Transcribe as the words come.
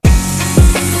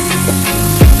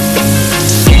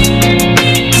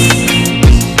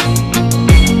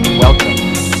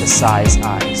Size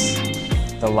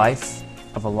Eyes, the life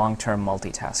of a long-term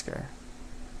multitasker.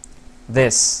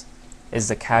 This is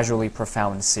the Casually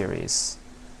Profound series,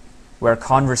 where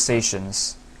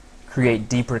conversations create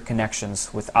deeper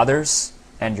connections with others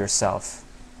and yourself,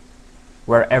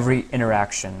 where every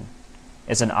interaction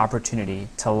is an opportunity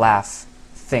to laugh,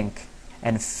 think,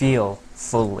 and feel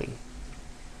fully,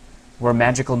 where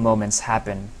magical moments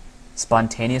happen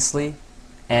spontaneously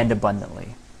and abundantly.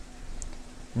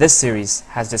 This series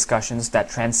has discussions that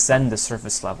transcend the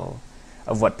surface level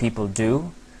of what people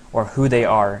do or who they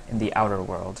are in the outer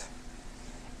world.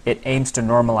 It aims to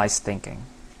normalize thinking.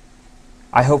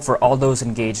 I hope for all those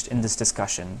engaged in this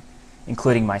discussion,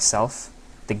 including myself,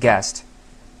 the guest,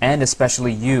 and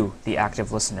especially you, the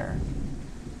active listener,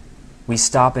 we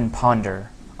stop and ponder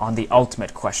on the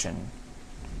ultimate question: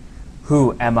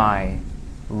 who am I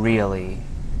really?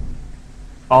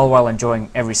 All while enjoying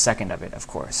every second of it, of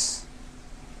course.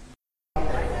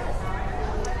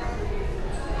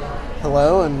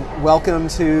 Hello and welcome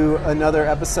to another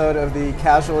episode of the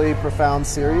Casually Profound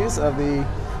series of the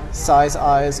Size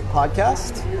Eyes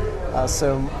podcast.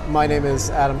 So my name is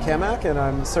Adam Kamak and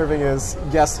I'm serving as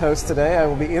guest host today. I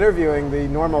will be interviewing the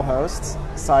normal host,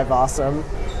 Vasam,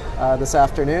 this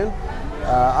afternoon.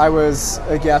 I was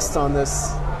a guest on this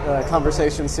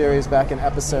conversation series back in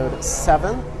episode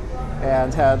 7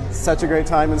 and had such a great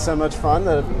time and so much fun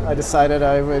that I decided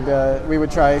we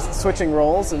would try switching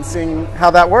roles and seeing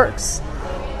how that works.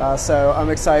 So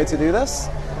I'm excited to do this.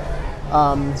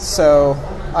 So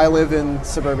I live in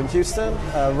suburban Houston.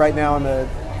 Right now I'm a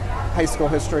high school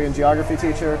history and geography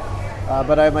teacher,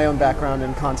 but I have my own background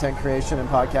in content creation and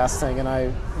podcasting, and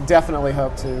I definitely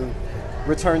hope to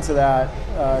return to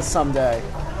that someday.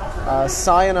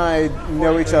 Sai and I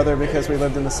know each other because we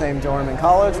lived in the same dorm in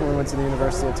college when we went to the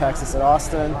University of Texas at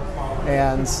Austin,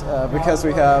 and because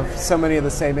we have so many of the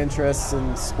same interests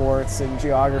in sports and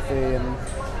geography and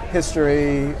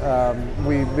history,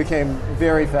 we became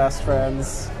very fast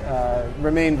friends,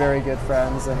 remain very good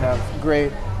friends, and have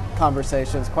great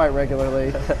conversations quite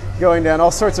regularly, going down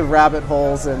all sorts of rabbit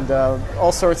holes and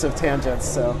all sorts of tangents.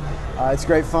 So it's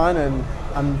great fun, and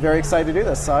I'm very excited to do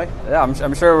this, Sai. Yeah,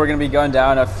 I'm sure we're going to be going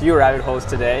down a few rabbit holes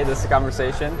today, this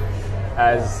conversation,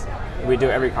 as we do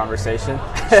every conversation.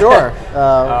 Sure.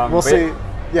 We'll see.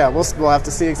 Yeah, we'll have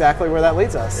to see exactly where that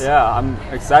leads us. Yeah, I'm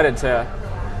excited to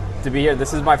be here.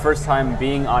 This is my first time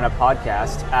being on a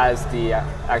podcast as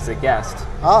a guest.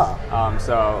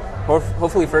 So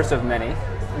hopefully first of many.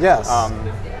 Yes.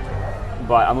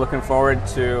 But I'm looking forward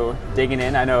to digging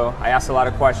in. I know I asked a lot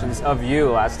of questions of you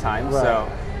last time, right. So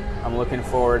I'm looking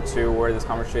forward to where this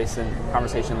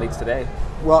conversation leads today.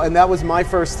 Well, and that was my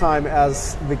first time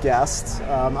as the guest.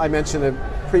 I mentioned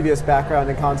a previous background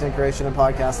in content creation and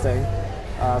podcasting.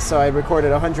 So I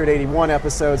recorded 181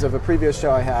 episodes of a previous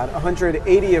show I had.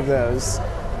 180 of those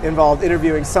involved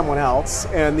interviewing someone else,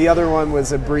 and the other one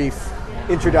was a brief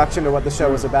introduction to what the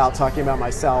show was about, talking about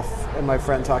myself and my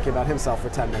friend talking about himself for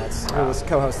 10 minutes, who was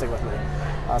co-hosting with me.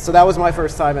 So that was my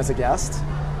first time as a guest.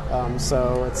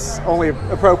 So it's only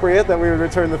appropriate that we would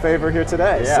return the favor here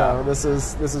today. Yeah. So this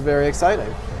is very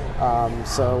exciting.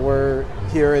 So we're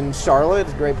here in Charlotte.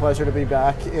 Great pleasure to be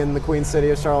back in the Queen City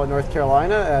of Charlotte, North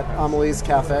Carolina at Amelie's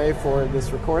Cafe for this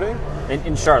recording.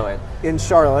 In Charlotte? In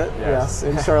Charlotte, yes.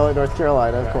 In Charlotte, North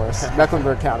Carolina, of course.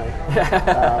 Mecklenburg County.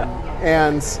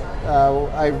 And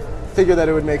I figured that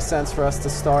it would make sense for us to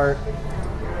start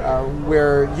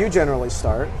where you generally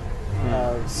start.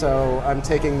 So I'm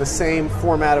taking the same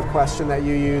format of question that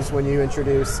you use when you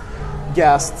introduce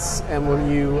guests and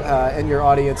when you and your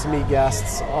audience meet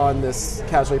guests on this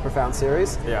Casually Profound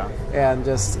series. Yeah. And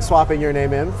just swapping your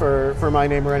name in for my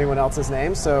name or anyone else's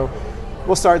name. So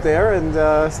we'll start there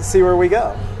and see where we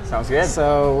go. Sounds good.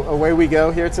 So away we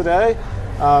go here today.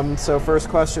 So first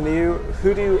question to you,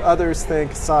 who do others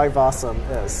think Sai Vasam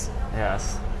is?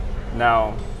 Yes.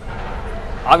 Now,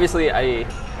 obviously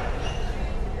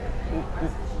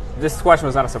this question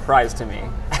was not a surprise to me.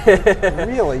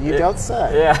 Really? You don't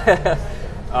say. Yeah.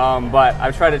 But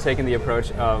I've tried to take in the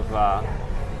approach of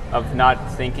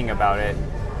not thinking about it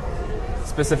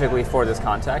specifically for this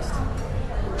context.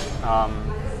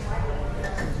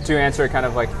 To answer it kind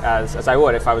of like as I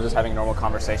would if I was just having a normal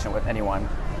conversation with anyone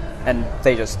and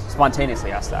they just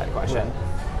spontaneously asked that question.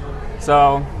 Right.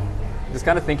 So just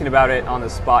kind of thinking about it on the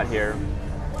spot here,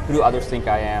 who do others think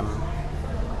I am?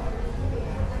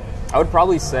 I would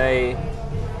probably say,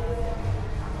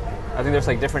 I think there's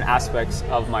like different aspects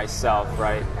of myself,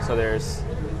 right? So there's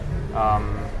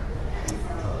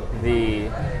the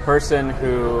person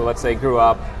who, let's say, grew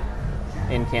up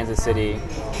in Kansas City,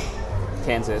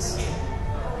 Kansas.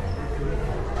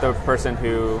 The person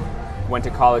who went to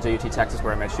college at UT Texas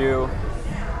where I met you.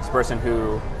 This person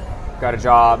who got a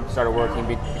job, started working,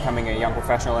 becoming a young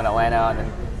professional in Atlanta, and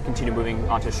then continued moving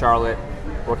on to Charlotte,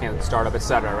 working at the startup,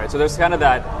 etc. Right? So there's kind of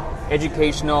that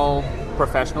educational,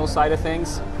 professional side of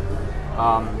things.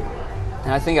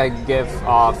 And I think I give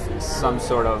off some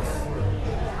sort of...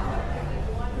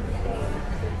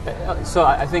 So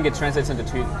I think it translates into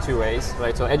two ways,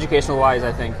 right? So educational-wise,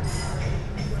 I think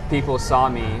people saw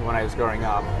me when I was growing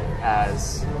up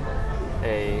as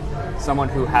someone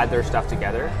who had their stuff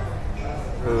together,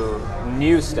 who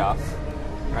knew stuff,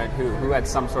 right? Who had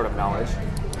some sort of knowledge.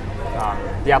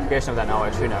 The application of that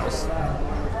knowledge, who knows?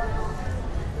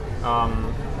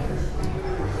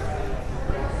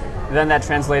 Then that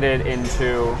translated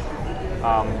into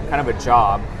kind of a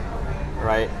job,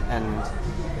 right? And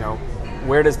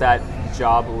where does that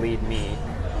job lead me?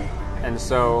 And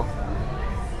so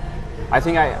I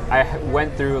think I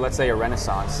went through, let's say, a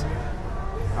renaissance.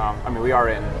 We are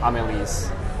in Amélie's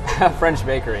French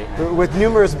bakery. With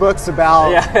numerous books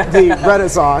about the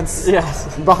Renaissance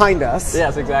behind us.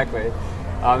 Yes, exactly.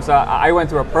 So I went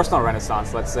through a personal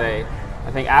renaissance, let's say,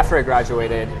 I think after I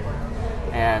graduated,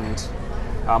 and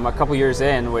a couple years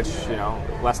in, which,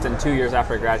 less than 2 years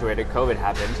after I graduated, COVID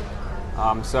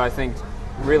happened. So I think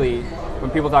really, when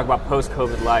people talk about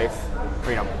post-COVID life,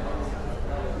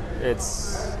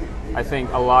 I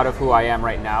think a lot of who I am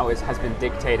right now has been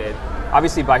dictated,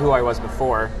 obviously by who I was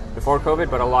before COVID,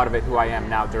 but a lot of it, who I am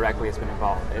now directly, has been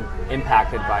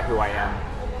impacted by who I am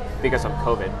because of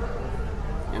COVID.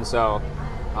 And so,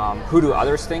 who do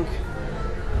others think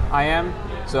I am?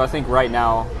 So I think right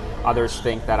now, others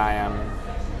think that I am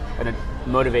a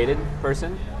motivated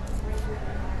person,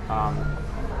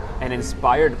 an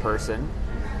inspired person.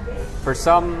 For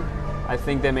some, I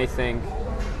think they may think,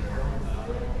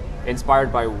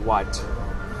 inspired by what?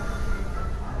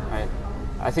 Right?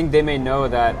 I think they may know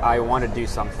that I want to do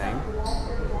something,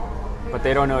 but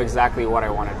they don't know exactly what I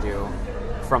want to do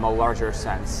from a larger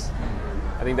sense.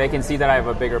 I think they can see that I have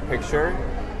a bigger picture,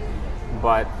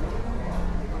 but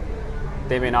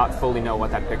they may not fully know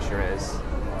what that picture is.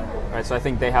 Right? So I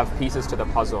think they have pieces to the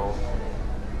puzzle,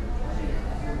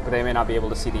 but they may not be able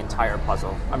to see the entire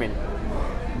puzzle.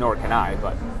 Nor can I,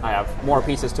 but I have more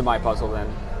pieces to my puzzle than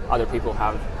other people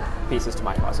have pieces to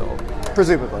my puzzle.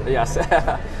 Presumably. Yes.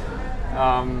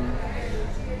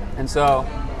 And so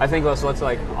I think let's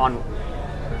like, on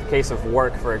the case of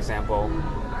work, for example,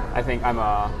 I think I'm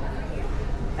a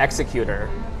executor,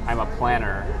 I'm a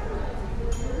planner,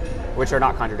 which are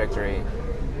not contradictory.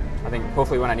 I think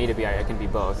hopefully when I need to be, I can be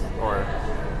both, or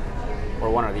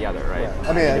one or the other, right?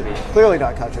 Yeah. Clearly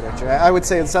not contradictory. I would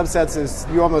say in some senses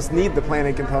you almost need the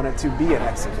planning component to be an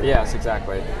executor. Yes,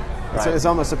 exactly. Right. So it's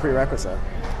almost a prerequisite.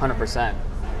 100%.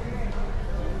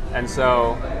 And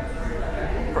so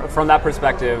from that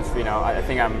perspective, I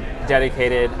think I'm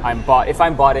dedicated. If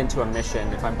I'm bought into a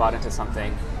mission, if I'm bought into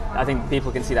something, I think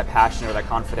people can see that passion or that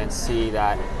confidence, see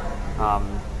that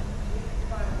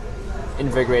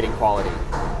invigorating quality,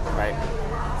 right?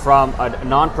 From a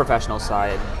non-professional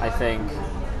side, I think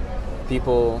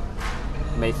people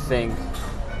may think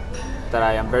that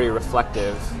I am very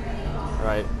reflective,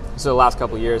 right? So the last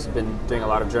couple of years I've been doing a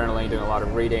lot of journaling, doing a lot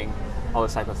of reading, all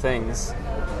those type of things,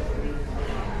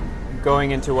 going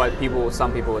into what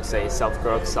some people would say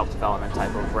self-growth, self-development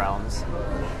type of realms.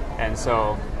 And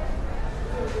so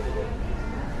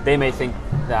they may think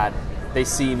that they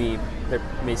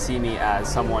may see me as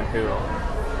someone who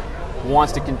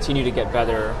wants to continue to get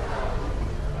better,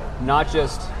 not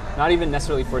even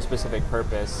necessarily for a specific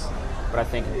purpose, but I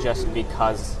think just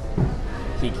because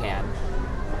he can.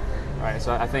 Right?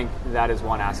 So I think that is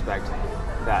one aspect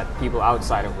that people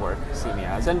outside of work see me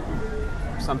as, and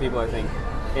some people I think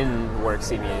in work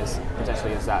see me as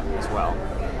potentially as that as well,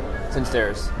 since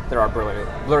there are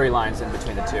blurry lines in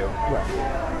between the two. Right.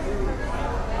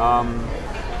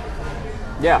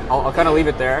 I'll kind of leave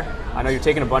it there. I know you're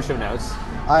taking a bunch of notes.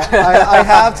 I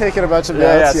have taken a bunch of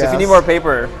notes. Yes. If you need more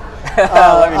paper,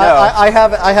 let me know. I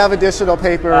have additional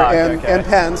paper and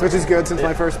pens, which is good since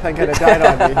my first pen kind of died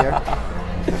on me here.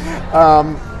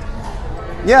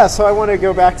 So I want to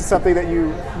go back to something that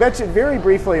you mentioned very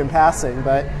briefly in passing,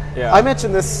 but I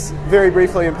mentioned this very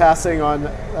briefly in passing on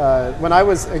when I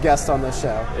was a guest on this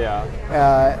show.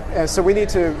 And so we need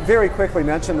to very quickly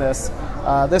mention this.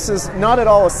 This is not at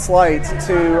all a slight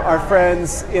to our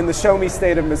friends in the show me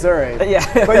state of Missouri.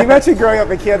 But you mentioned growing up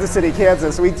in Kansas City,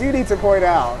 Kansas. We do need to point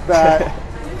out that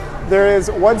there is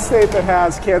one state that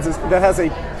has a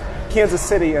Kansas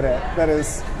City in it that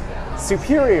is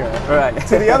superior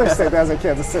to the other state that has a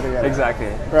Kansas City in it. Exactly.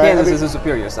 Right? Kansas is the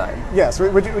superior side. Yes.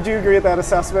 Would you agree with that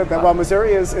assessment that while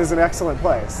Missouri is an excellent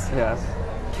place,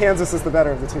 Kansas is the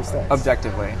better of the two states?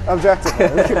 Objectively. Objectively.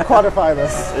 We can quantify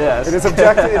this. Yes. It is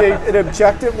an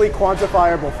objectively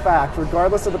quantifiable fact,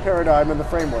 regardless of the paradigm and the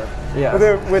framework Yes.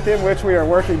 within which we are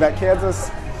working, that Kansas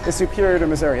is superior to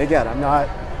Missouri. Again, I'm not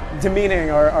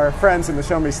demeaning our friends in the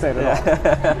Show Me State at all.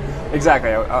 Exactly.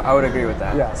 I would agree with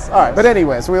that. Yes. All right. But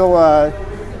anyways, we'll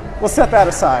set that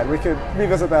aside. We could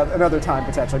revisit that another time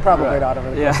potentially. Probably Right. not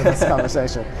over the course of this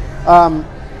conversation.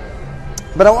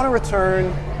 But I want to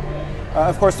return.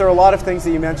 Of course, there are a lot of things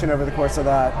that you mentioned over the course of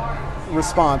that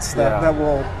response that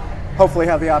we'll hopefully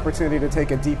have the opportunity to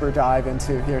take a deeper dive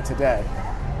into here today.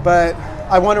 But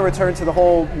I want to return to the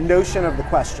whole notion of the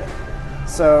question.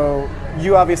 So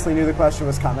you obviously knew the question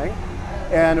was coming.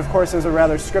 And of course, it was a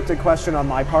rather scripted question on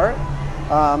my part.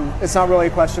 It's not really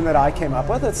a question that I came up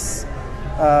with. It's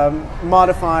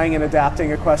modifying and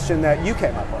adapting a question that you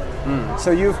came up with.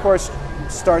 So you, of course,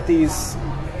 start these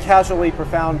casually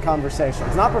profound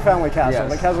conversations. Not profoundly casual,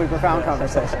 but casually profound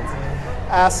conversations.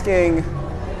 Asking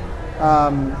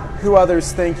who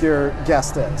others think your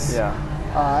guest is. Yeah.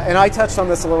 And I touched on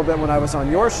this a little bit when I was on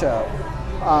your show.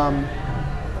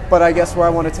 But I guess where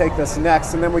I want to take this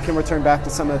next, and then we can return back to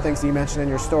some of the things that you mentioned in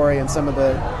your story and some of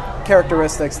the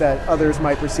characteristics that others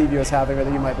might perceive you as having or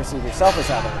that you might perceive yourself as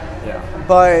having. Yeah.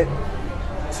 But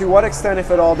to what extent, if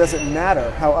at all, does it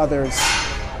matter how others,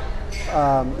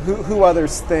 who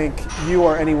others think you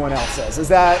or anyone else is? Is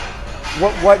that,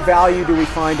 what value do we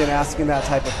find in asking that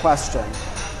type of question?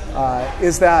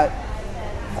 Is that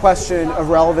question of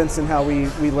relevance in how we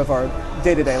live our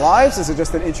day-to-day lives? Is it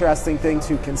just an interesting thing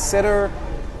to consider?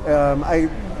 I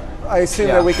assume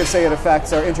that we could say it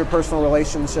affects our interpersonal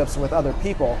relationships with other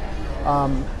people.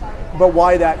 But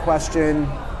why that question?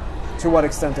 To what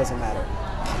extent does it matter?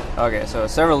 Okay, so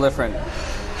several different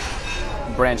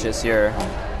branches here.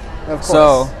 Of course.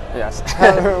 So, yes.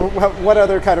 What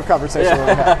other kind of conversation will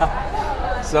we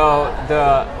have? So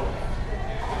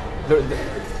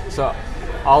so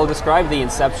I'll describe the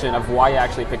inception of why I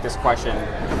actually picked this question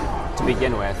to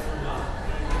begin with,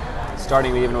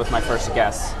 starting even with my first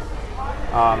guess.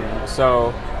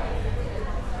 So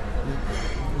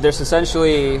there's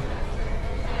essentially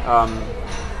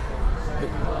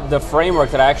the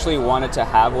framework that I actually wanted to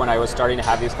have when I was starting to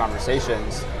have these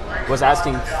conversations was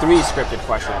asking 3 scripted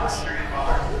questions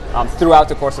throughout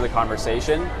the course of the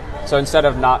conversation. So instead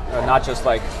of not just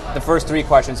like the first 3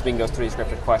 questions being those 3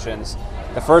 scripted questions,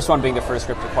 the first one being the first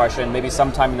scripted question, maybe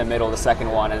sometime in the middle the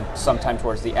second one, and sometime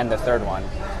towards the end the third one.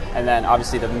 And then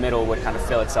obviously the middle would kind of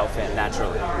fill itself in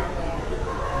naturally.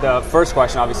 The first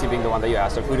question obviously being the one that you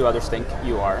asked of who do others think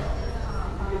you are.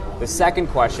 The second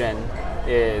question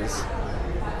is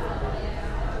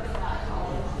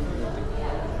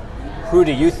who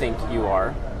do you think you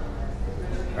are?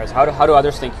 Right, so how do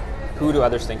others think, who do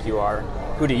others think you are?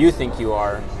 Who do you think you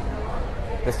are?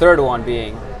 The third one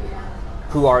being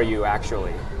who are you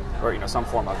actually? Or some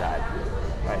form of that.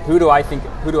 Right? Who do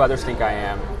others think I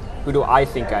am? Who do I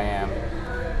think I am?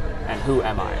 And who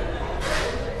am I?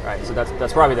 Right. So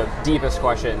that's probably the deepest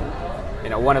question,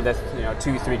 one of the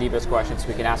 2-3 deepest questions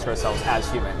we can ask ourselves as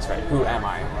humans, right? Who am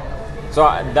I? So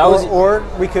that was, or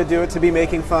we could do it to be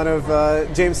making fun of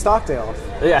James Stockdale.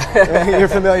 Yeah. You're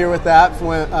familiar with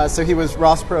that. So he was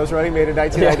Ross Perot's running mate in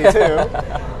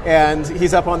 1992, and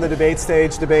he's up on the debate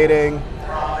stage debating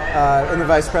in the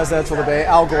vice presidential debate.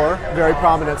 Al Gore, very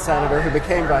prominent senator who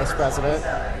became vice president.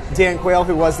 Dan Quayle,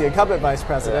 who was the incumbent vice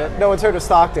president. No one's heard of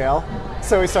Stockdale,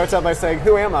 so he starts out by saying,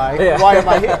 "Who am I? Why am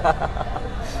I here?"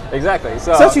 Exactly.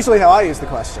 So that's usually how I use the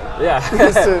question. Yeah.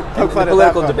 Just to poke fun at that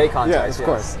political debate context. Yes, of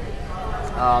course.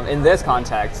 In this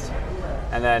context,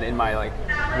 and then in my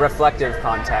reflective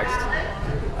context,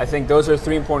 I think those are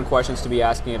 3 important questions to be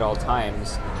asking at all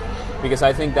times, because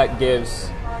I think that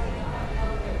gives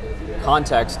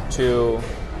context to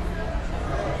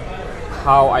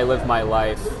how I live my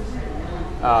life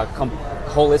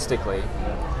holistically.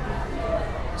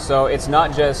 So it's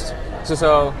not just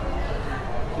so.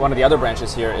 One of the other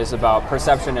branches here is about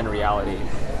perception and reality,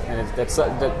 and that's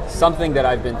something that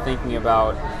I've been thinking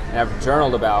about and I've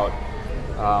journaled about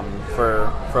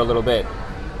for a little bit.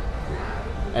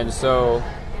 And so,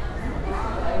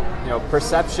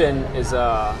 perception is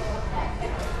so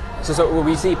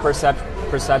we see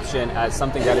perception as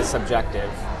something that is subjective,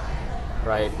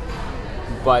 right?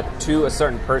 But to a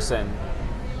certain person,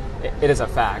 it is a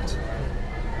fact,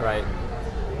 right?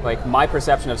 Like my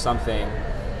perception of something,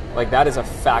 like that is a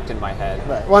fact in my head.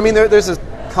 Right. Well, I mean, there's a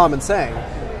common saying: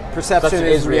 perception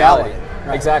is reality.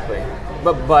 Right. Exactly.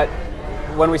 But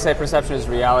when we say perception is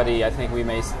reality, I think we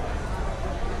may.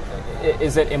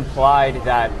 Is it implied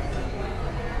that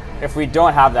if we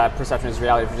don't have that perception is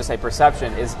reality, if we just say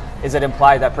perception, is it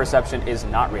implied that perception is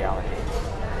not reality,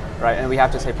 right? And we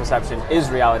have to say perception is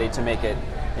reality to make it,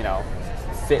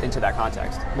 fit into that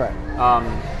context. Right.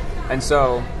 And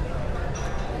so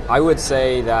I would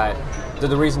say that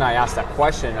the reason I asked that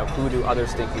question of who do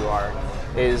others think you are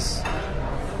is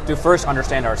to first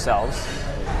understand ourselves.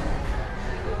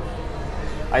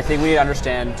 I think we need to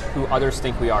understand who others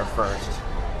think we are first.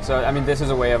 So, this is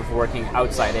a way of working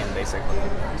outside in, basically.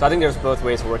 So I think there's both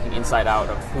ways of working inside out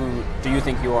of who do you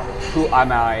think you are, who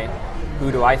am I,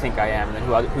 who do I think I am, and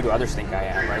then who do others think I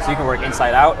am, right? So you can work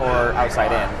inside out or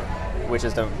outside in, which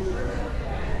is the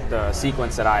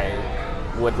sequence that I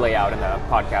would lay out in the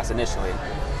podcast initially,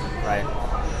 right?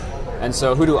 And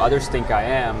so who do others think I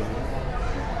am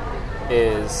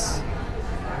is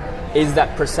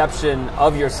that perception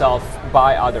of yourself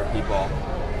by other people,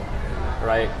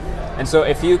 right? And so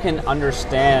if you can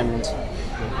understand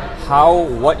how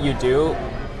what you do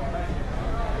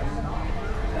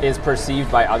is perceived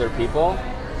by other people,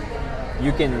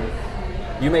 you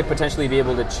may potentially be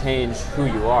able to change who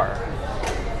you are.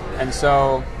 And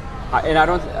so, I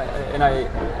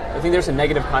think there's a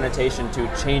negative connotation to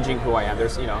changing who I am.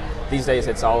 There's, these days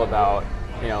it's all about,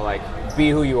 like, be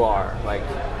who you are, like,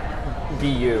 be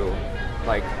you,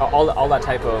 like, all that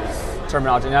type of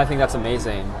terminology, and I think that's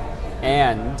amazing.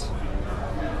 And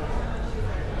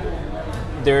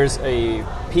there's a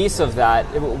piece of that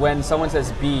when someone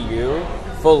says be you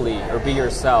fully or be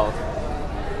yourself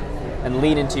and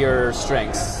lean into your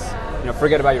strengths,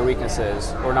 forget about your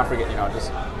weaknesses, or not forget,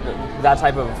 just that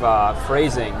type of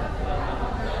phrasing,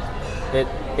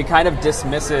 it kind of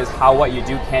dismisses how what you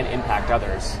do can impact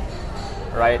others,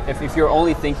 right? If you're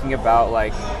only thinking about,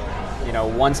 like,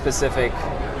 one specific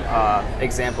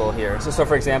example here. So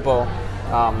for example,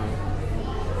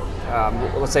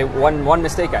 let's say one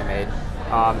mistake I made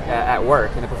at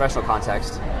work in the professional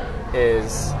context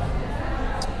is,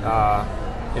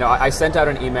 I sent out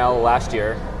an email last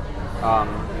year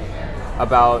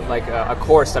about, like, a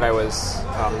course that I was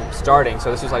starting.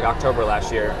 So this was like October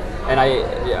last year, and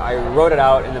I wrote it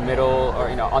out in the middle, or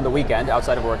on the weekend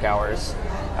outside of work hours.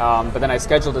 But then I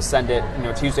scheduled to send it,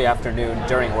 Tuesday afternoon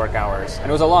during work hours, and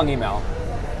it was a long email,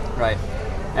 right?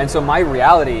 And so my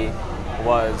reality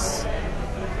was,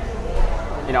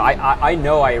 I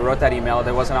know I wrote that email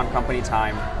that wasn't on company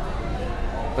time,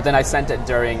 but then I sent it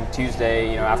during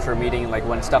Tuesday, after a meeting, like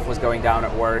when stuff was going down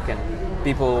at work and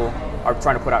people are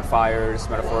trying to put out fires,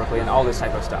 metaphorically, and all this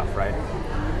type of stuff, right?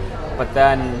 But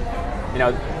then,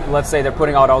 let's say they're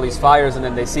putting out all these fires, and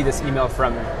then they see this email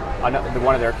from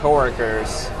one of their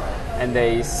coworkers, and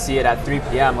they see it at 3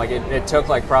 p.m. Like it took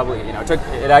like probably,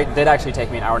 it did actually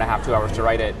take me an hour and a half, 2 hours to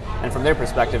write it, and from their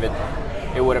perspective,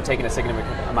 it would have taken a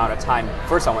significant amount of time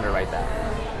for someone to write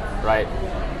that, right?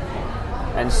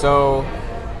 And so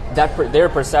their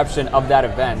perception of that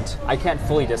event, I can't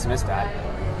fully dismiss that.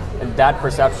 And that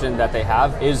perception that they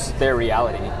have is their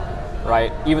reality,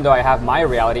 right? Even though I have my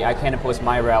reality, I can't impose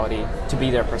my reality to be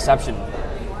their perception,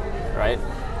 right?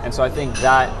 And so I think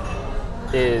that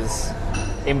is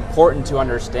important to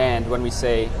understand when we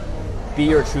say be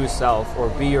your true self or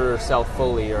be yourself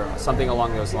fully or something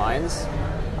along those lines.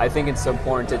 I think it's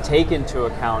important to take into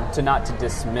account, not to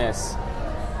dismiss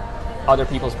other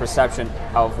people's perception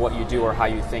of what you do or how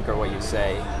you think or what you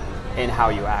say and how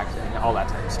you act and all that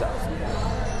type of stuff.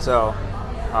 So,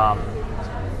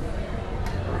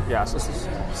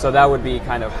 so that would be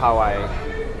kind of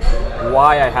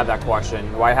why I have that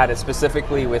question, why I had it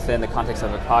specifically within the context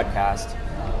of a podcast,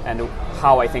 and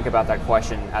how I think about that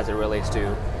question as it relates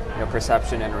to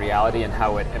perception and reality and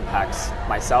how it impacts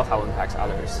myself, how it impacts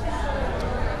others.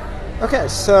 Okay,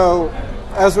 so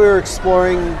as we were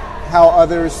exploring how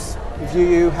others view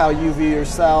you, how you view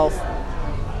yourself,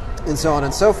 and so on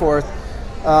and so forth,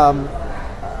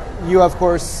 you, of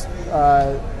course,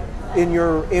 in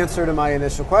your answer to my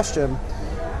initial question,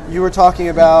 you were talking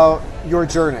about your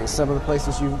journey, some of the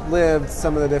places you've lived,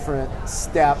 some of the different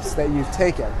steps that you've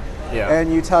taken. Yeah.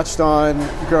 And you touched on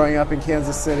growing up in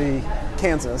Kansas City,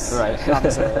 Kansas, right? Not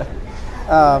Missouri.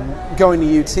 Going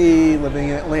to UT, living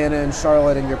in Atlanta and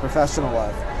Charlotte in your professional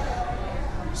life.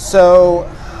 So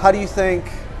how do you think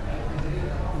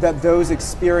that those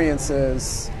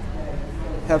experiences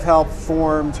have helped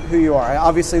formed who you are?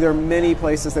 Obviously, there are many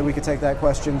places that we could take that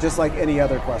question, just like any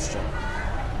other question,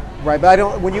 right?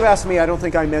 But when you asked me, I don't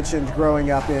think I mentioned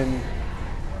growing up in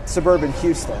suburban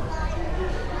Houston,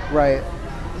 right?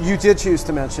 You did choose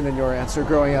to mention in your answer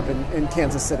growing up in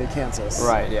Kansas City, Kansas.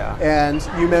 Right, yeah. And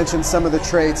you mentioned some of the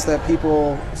traits that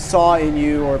people saw in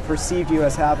you or perceived you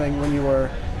as having when you were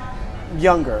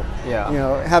younger.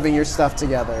 Yeah. Having your stuff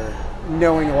together,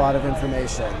 knowing a lot of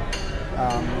information,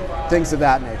 things of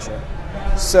that nature.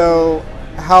 So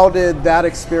how did that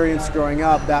experience growing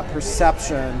up, that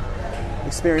perception,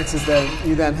 experiences that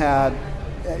you then had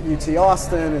at UT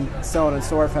Austin and so on and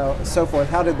so forth,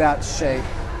 how did that shape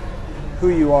who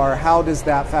you are? How does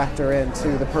that factor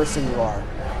into the person you are?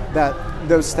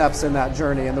 Those steps in that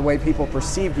journey and the way people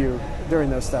perceived you during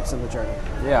those steps in the journey.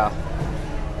 Yeah,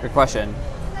 good question.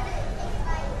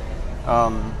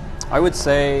 I would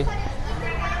say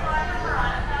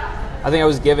I think I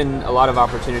was given a lot of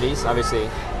opportunities, obviously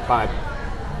by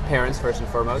my parents first and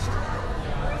foremost,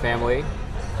 family,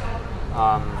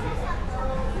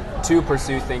 to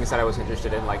pursue things that I was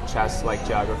interested in, like chess, like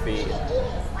geography,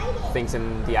 things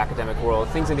in the academic world,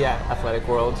 things in the athletic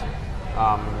world,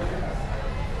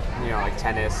 like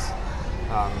tennis,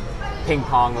 ping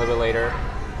pong a little bit later.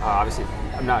 Obviously,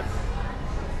 I'm not.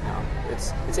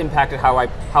 It's impacted how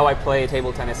I play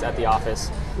table tennis at the office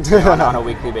on a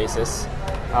weekly basis.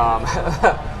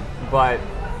 But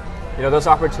those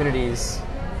opportunities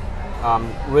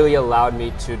really allowed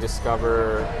me to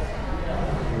discover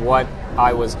what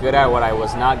I was good at, what I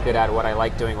was not good at, what I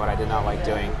liked doing, what I did not like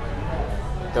doing,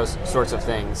 those sorts of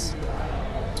things.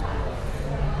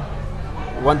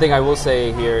 One thing I will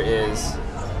say here is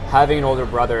having an older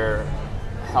brother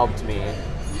helped me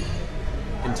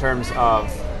in terms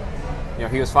of,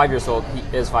 he was 5 years old,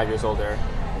 he is 5 years older,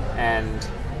 and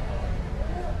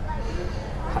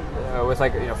with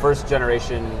first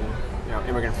generation,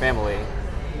 immigrant family,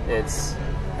 it's,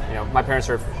 my parents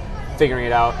are figuring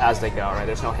it out as they go, right?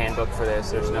 There's no handbook for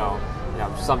this. There's no,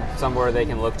 somewhere they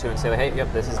can look to and say, hey,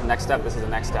 yep, this is the next step. This is the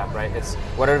next step, right? It's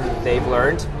whatever they've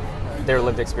learned, their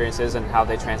lived experiences, and how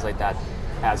they translate that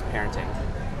as parenting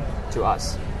to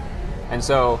us. And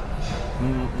so,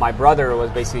 my brother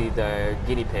was basically the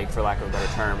guinea pig, for lack of a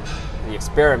better term, the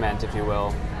experiment, if you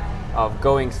will, of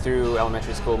going through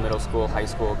elementary school, middle school, high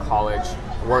school, college,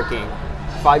 working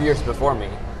 5 years before me.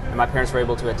 And my parents were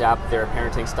able to adapt their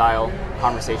parenting style,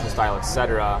 conversation style,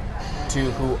 etc.,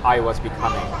 to who I was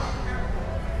becoming.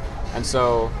 And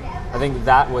so I think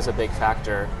that was a big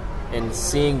factor in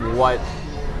seeing what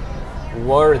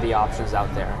were the options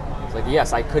out there. It's like,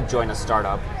 yes, I could join a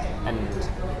startup and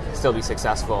still be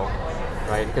successful,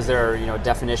 right? Because there are,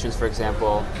 definitions, for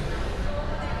example,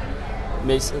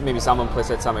 maybe some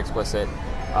implicit, some explicit,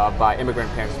 by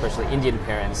immigrant parents, especially Indian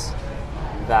parents,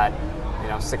 that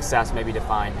success may be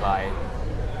defined by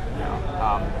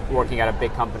working at a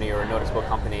big company or a noticeable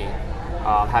company,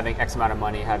 having X amount of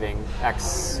money, having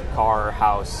X car,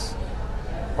 house,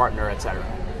 partner, etc.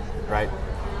 Right?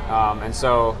 And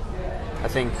so I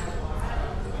think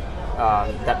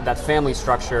that family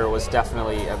structure was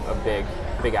definitely a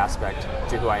big aspect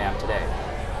to who I am today.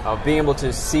 Of being able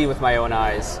to see with my own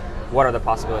eyes what are the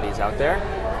possibilities out there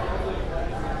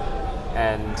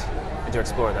and to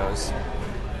explore those.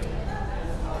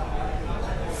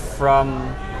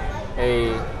 From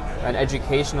an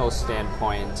educational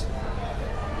standpoint,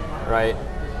 right?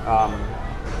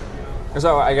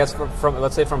 So I guess from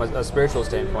let's say from a spiritual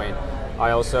standpoint,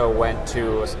 I also went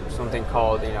to something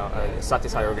called a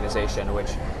Satyasai organization, which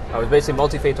was basically a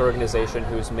multi-faith organization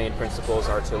whose main principles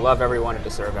are to love everyone and to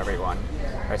serve everyone.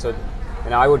 Right. So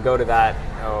I would go to that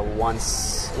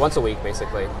once a week,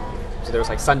 basically. So there was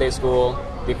Sunday school,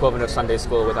 the equivalent of Sunday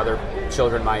school with other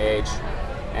children my age,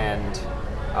 and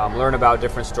learn about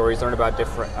different stories, learn about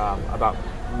about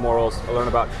morals, learn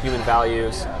about human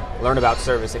values, learn about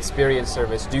service, experience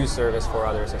service, do service for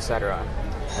others, etc.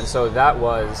 And so that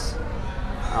was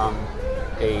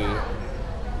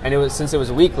and it was, since it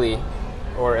was weekly,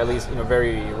 or at least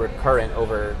very recurrent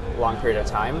over a long period of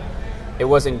time, it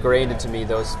was ingrained into me,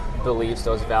 those beliefs,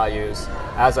 those values,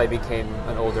 as I became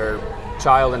an older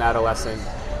child and adolescent,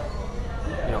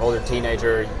 older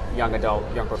teenager, young adult,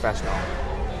 young professional,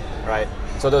 right?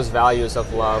 So those values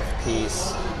of love,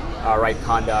 peace, right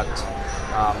conduct,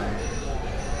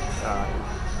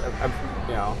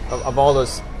 of all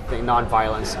those things,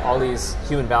 non-violence, all these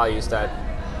human values that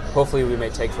hopefully we may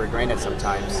take for granted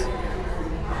sometimes,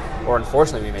 or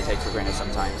unfortunately we may take for granted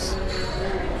sometimes.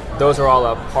 Those are all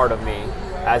a part of me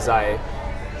as I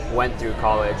went through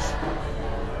college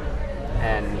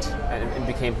and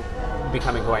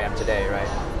becoming who I am today, right?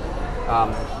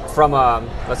 From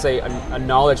let's say a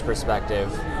knowledge perspective,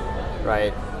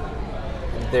 right?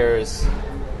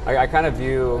 I kind of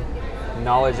view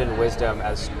knowledge and wisdom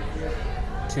as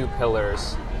two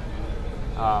pillars,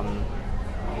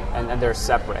 and they're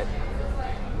separate,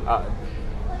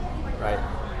 right?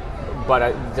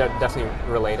 But they're definitely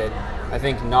related. I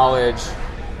think knowledge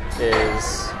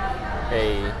is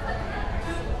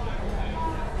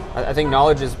I think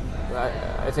knowledge is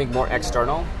more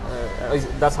external. at least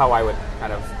that's how I would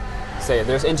kind of say it.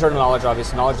 There's internal knowledge,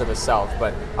 obviously, knowledge of the self,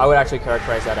 but I would actually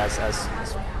characterize that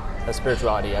as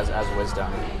spirituality, as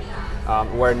wisdom,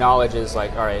 where knowledge is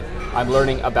like, all right, I'm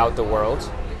learning about the world.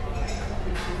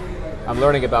 I'm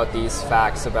learning about these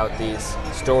facts, about these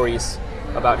stories,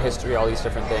 about history, all these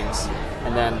different things.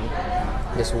 And then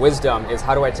this wisdom is,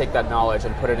 how do I take that knowledge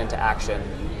and put it into action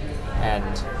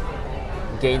and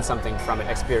gain something from it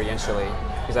experientially?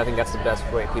 Because I think that's the best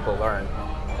way people learn.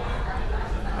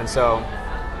 And so,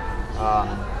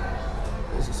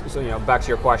 back to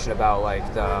your question about like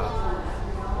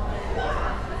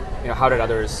how did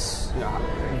others,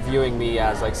 viewing me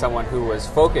as like someone who was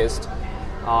focused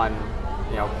on,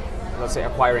 let's say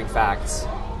acquiring facts,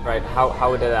 right?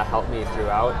 How did that help me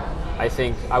throughout? I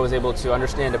think I was able to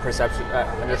understand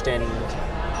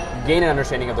gain an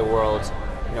understanding of the world,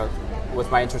 with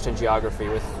my interest in geography,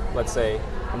 with, let's say,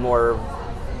 a more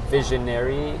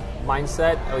visionary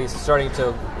mindset, at least starting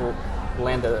to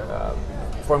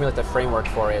formulate the framework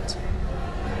for it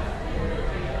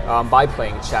by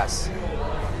playing chess,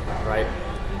 right?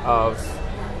 Of,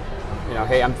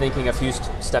 hey, I'm thinking a few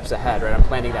steps ahead, right? I'm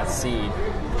planting that seed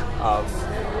of,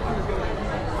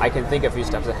 I can think a few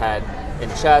steps ahead in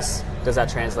chess. Does that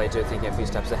translate to thinking a few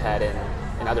steps ahead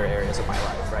in other areas of my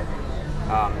life, right?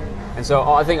 And so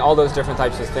I think all those different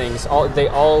types of things, they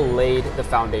all laid the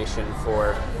foundation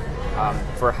for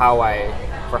how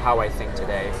I think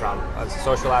today, from a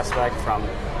social aspect, from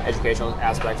educational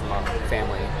aspect, from a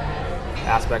family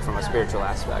aspect, from a spiritual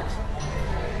aspect.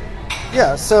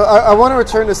 Yeah, so I want to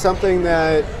return to something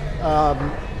that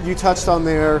you touched on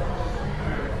there,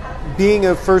 being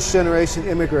a first-generation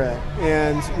immigrant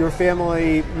and your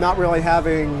family not really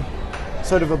having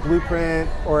sort of a blueprint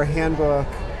or a handbook,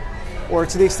 or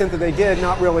to the extent that they did,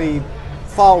 not really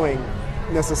following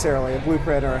necessarily a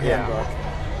blueprint or a handbook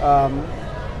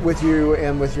with you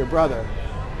and with your brother.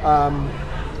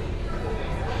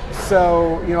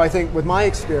 So, I think with my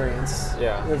experience,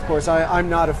 of course, I'm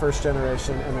not a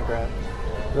first-generation immigrant,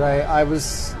 right?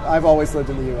 I've always lived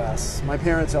in the U.S. My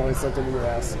parents always lived in the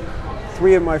U.S.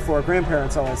 3 of my 4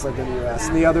 grandparents always lived in the U.S.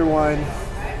 And the other one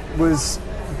was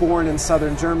born in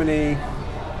southern Germany.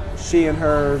 She and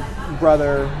her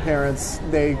brother, parents,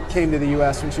 they came to the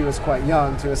U.S. when she was quite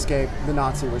young to escape the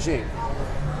Nazi regime.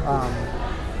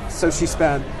 So she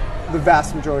spent the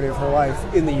vast majority of her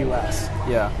life in the U.S.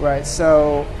 Yeah. Right.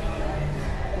 So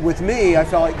with me, I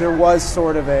felt like there was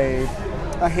sort of a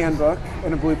handbook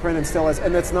and a blueprint, and still is,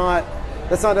 and that's not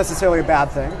necessarily a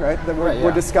bad thing, right? That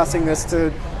we're discussing this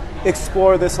to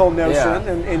explore this whole notion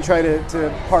and try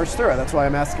to parse through it. That's why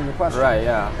I'm asking the question. Right.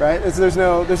 Yeah. Right. There's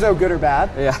no good or bad.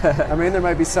 Yeah. I mean, there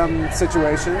might be some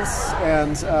situations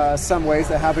and some ways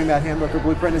that having that handbook or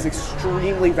blueprint is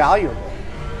extremely valuable,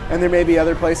 and there may be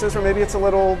other places where maybe it's a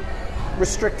little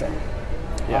restricting.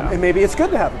 Yeah. And maybe it's good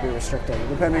to have it be restricting,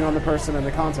 depending on the person and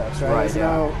the context. Right.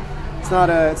 Right. It's not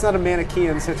a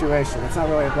Manichaean situation. It's not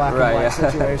really a black and white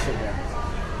situation here.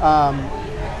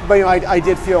 But I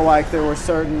did feel like there were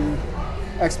certain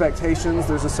expectations.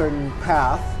 There's a certain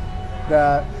path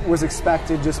that was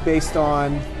expected just based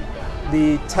on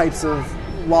the types of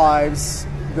lives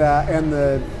and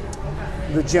the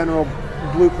general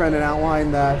blueprint and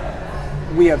outline that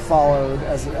we had followed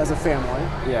as a family.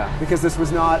 Yeah. Because this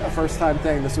was not a first-time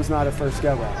thing. This was not a first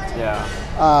go-round. Yeah.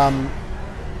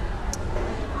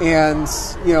 And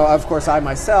of course, I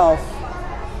myself,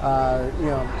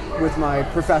 with my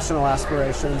professional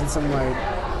aspirations and some of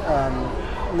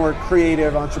my more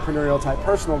creative, entrepreneurial type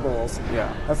personal goals,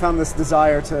 I found this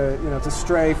desire to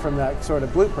stray from that sort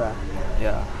of blueprint.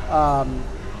 Yeah.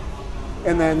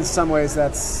 And then in some ways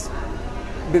that's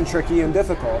been tricky and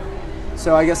difficult.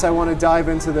 So I guess I want to dive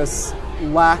into this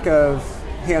lack of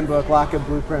handbook, lack of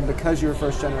blueprint, because you're a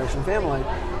first-generation family,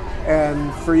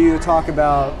 and for you to talk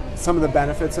about some of the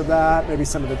benefits of that, maybe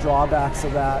some of the drawbacks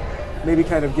of that, maybe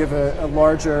kind of give a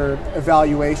larger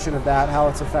evaluation of that, how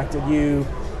it's affected you,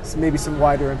 maybe some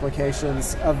wider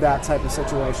implications of that type of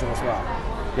situation as well.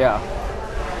 Yeah.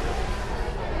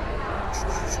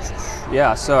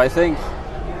 Yeah, so I think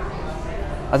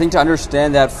to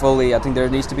understand that fully, I think there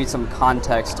needs to be some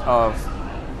context of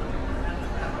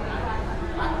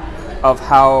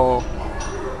how,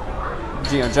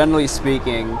 generally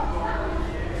speaking,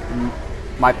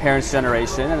 my parents'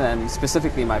 generation, and then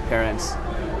specifically my parents,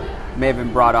 may have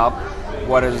been brought up.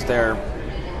 What is their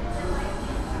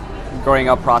growing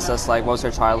up process like? What was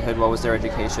their childhood? What was their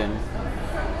education?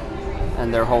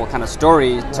 And their whole kind of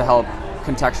story to help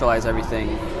contextualize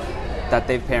everything that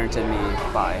they've parented me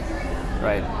by,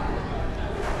 right?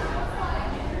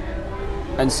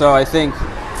 And so I think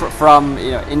from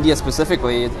India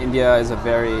specifically, India is a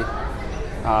very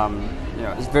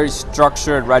It's very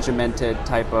structured, regimented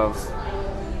type of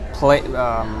play.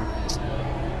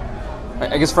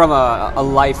 I guess from a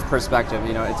life perspective,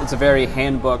 it's a very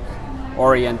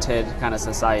handbook-oriented kind of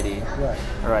society. Right.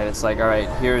 All right. It's like, all right,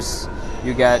 you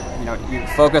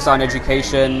focus on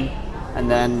education, and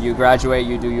then you graduate,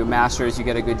 you do your master's, you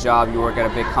get a good job, you work at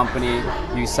a big company,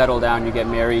 you settle down, you get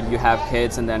married, you have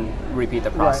kids, and then repeat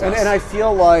the process. Right. And I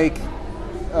feel like,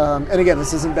 and again,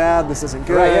 this isn't bad, this isn't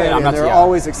good, right, and there are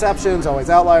always exceptions, always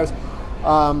outliers.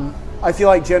 I feel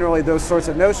like generally those sorts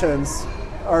of notions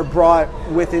are brought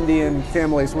with Indian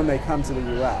families when they come to the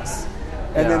U.S.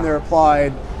 And then they're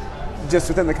applied just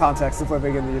within the context of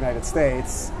living in the United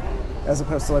States as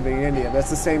opposed to living in India. That's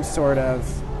the same sort of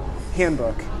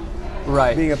handbook,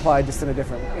 right, being applied just in a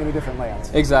different land.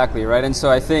 Exactly, right. And so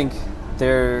I think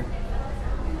that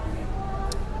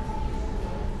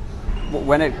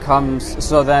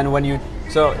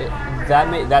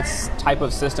type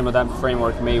of system or that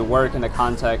framework may work in the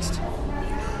context,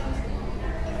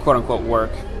 quote unquote,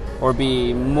 work, or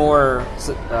be more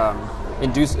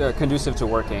conducive to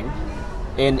working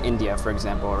in India, for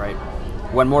example, right?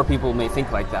 When more people may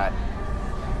think like that,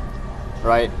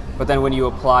 right? But then when you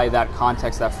apply that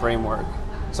framework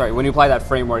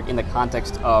in the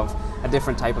context of a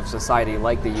different type of society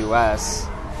like the U.S.,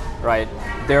 right,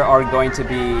 there are going to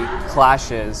be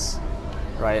clashes,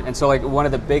 right? And so, like, one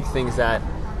of the big things that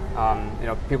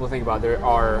people think about, there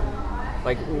are,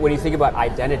 like, when you think about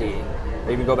identity,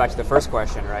 or even go back to the first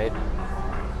question, right?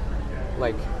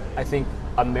 Like, I think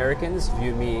Americans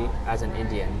view me as an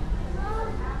Indian,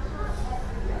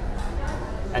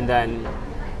 and then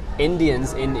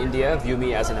Indians in India view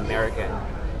me as an American,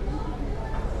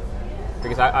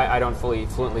 because I don't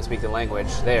fluently speak the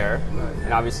language there,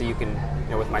 and obviously you can,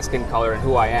 with my skin color and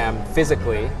who I am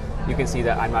physically, you can see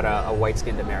that I'm not a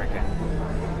white-skinned American,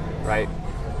 right?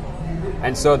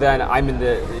 And so then I'm in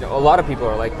a lot of people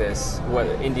are like this,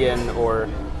 whether Indian or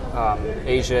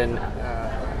Asian,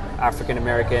 African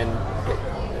American,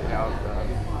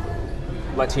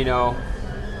 Latino,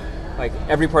 like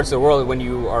every part of the world. When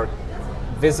you are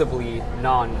visibly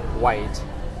non-white,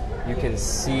 you can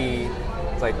see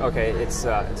it's like, okay, it's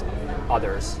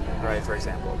others, right? For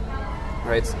example,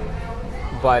 right?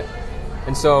 But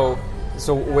and so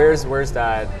where's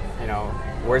that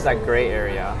where's that gray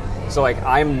area? So like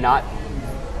I'm not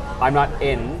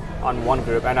in on one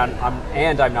group, and I'm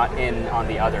not in on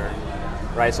the other,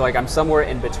 right? So like I'm somewhere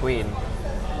in between,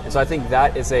 and so I think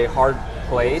that is a hard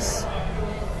place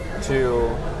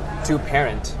to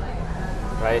parent,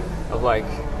 right? Of like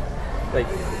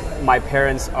my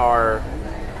parents are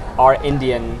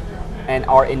Indian and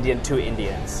are Indian to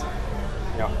Indians,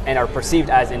 and are perceived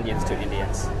as Indians to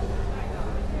Indians,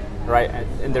 right?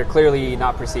 And they're clearly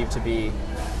not perceived to be,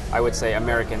 I would say,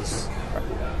 Americans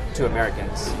to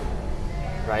Americans,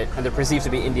 right? And they're perceived to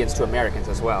be Indians to Americans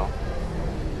as well,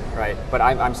 right? But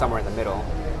I'm somewhere in the middle,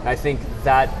 and I think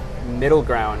that middle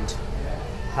ground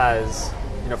has,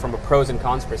 from a pros and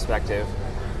cons perspective,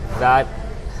 that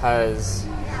has,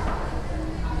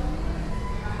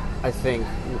 I think,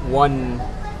 one,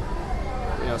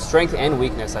 strength and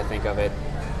weakness, I think, of it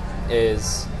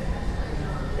is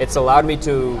it's allowed me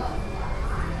to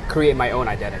create my own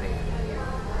identity,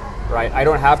 right? I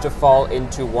don't have to fall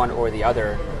into one or the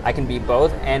other. I can be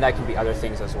both, and I can be other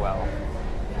things as well.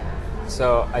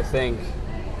 So I think,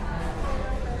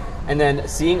 and then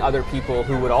seeing other people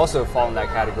who would also fall in that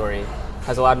category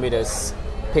has allowed me to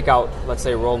pick out, let's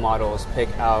say, role models, pick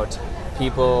out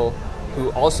people who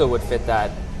also would fit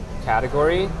that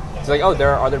category. It's like, oh, there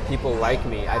are other people like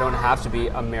me. I don't have to be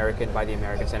American by the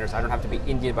American standards. I don't have to be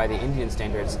Indian by the Indian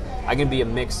standards. I can be a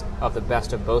mix of the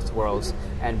best of both worlds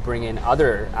and bring in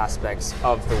other aspects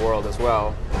of the world as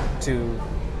well to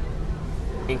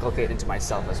inculcate into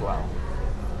myself as well.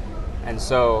 And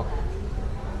so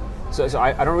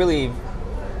I don't really,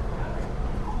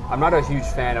 I'm not a huge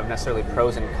fan of necessarily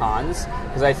pros and cons,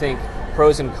 because I think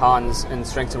pros and cons and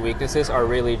strengths and weaknesses are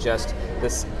really just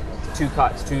this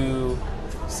two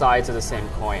sides of the same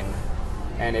coin,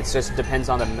 and it just depends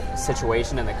on the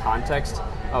situation and the context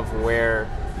of where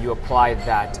you apply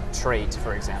that trait,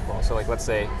 for example. So like, let's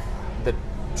say the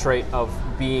trait of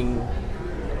being,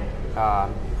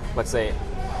 let's say,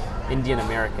 Indian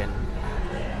American,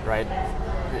 right?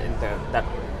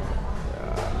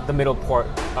 The middle part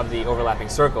of the overlapping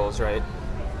circles, right?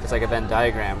 It's like a Venn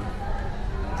diagram.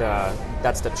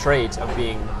 That's the trait of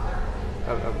being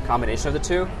a combination of the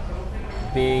two.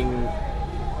 Being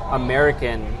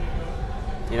American,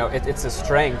 it's a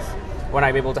strength when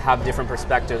I'm able to have different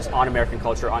perspectives on American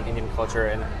culture, on Indian culture,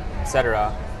 and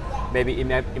etc. Maybe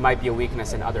it might be a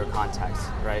weakness in other contexts,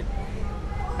 right?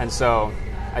 And so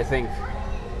I think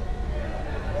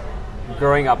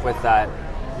growing up with that,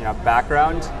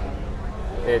 background,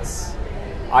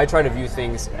 I try to view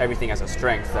everything as a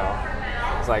strength though.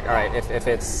 It's like, all right, if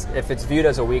it's viewed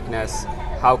as a weakness,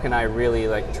 how can I really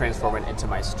like transform it into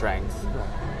my strength?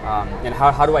 And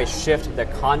how do I shift the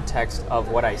context of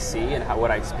what I see and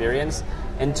what I experience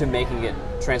into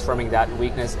transforming that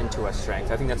weakness into a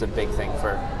strength? I think that's a big thing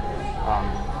for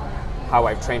how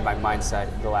I've trained my mindset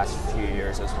the last few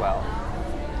years as well.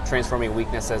 Transforming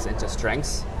weaknesses into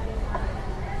strengths.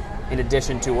 In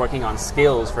addition to working on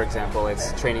skills, for example,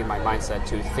 it's training my mindset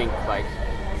to think like,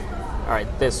 all right,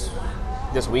 this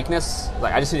weakness,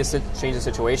 like I just need to change the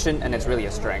situation, and it's really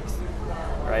a strength,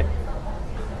 right?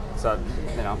 So,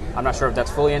 I'm not sure if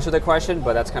that's fully answered the question,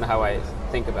 but that's kind of how I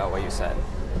think about what you said.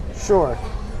 Sure.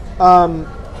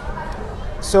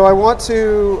 So I want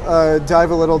to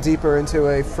dive a little deeper into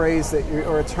a phrase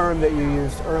or a term that you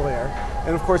used earlier.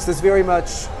 And of course, this very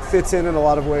much fits in a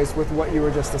lot of ways with what you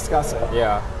were just discussing.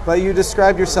 Yeah. But you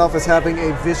described yourself as having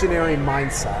a visionary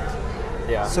mindset.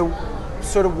 Yeah. So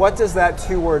sort of what does that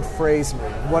two-word phrase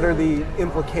mean? What are the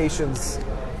implications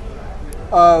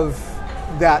of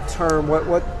that term?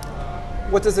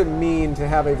 What does it mean to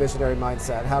have a visionary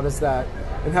mindset? How does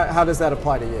that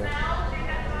apply to you?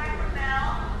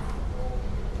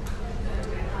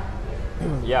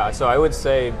 Yeah, so I would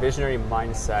say visionary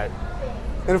mindset.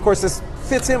 And of course, this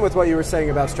fits in with what you were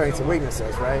saying about strengths and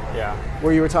weaknesses, right? Yeah.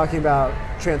 Where you were talking about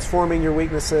transforming your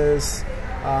weaknesses.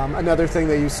 Another thing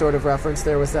that you sort of referenced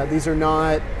there was that these are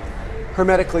not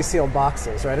hermetically sealed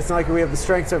boxes, right? It's not like we have the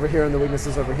strengths over here and the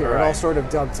weaknesses over here. Right. It all sort of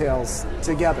dovetails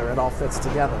together. It all fits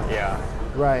together. Yeah.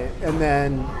 Right. And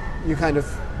then you kind of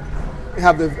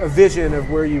have a vision of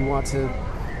where you want to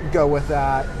go with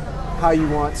that, how you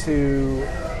want to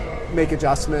make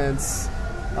adjustments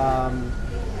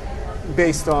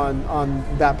based on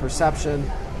that perception.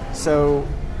 So,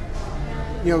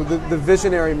 the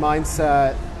visionary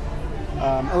mindset,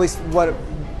 at least what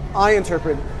I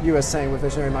interpret you as saying with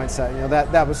visionary mindset,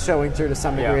 that was showing through to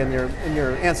some degree in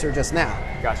your answer just now.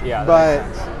 Gotcha. Yeah. But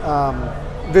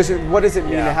vision. What does it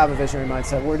mean to have a visionary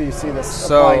mindset? Where do you see this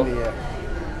applying to you?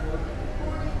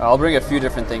 I'll bring a few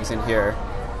different things in here,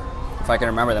 if I can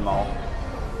remember them all.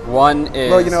 One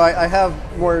is... Well, I have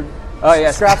more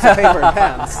scraps of paper and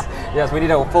pens. Yes, we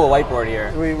need a full whiteboard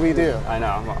here. We do. I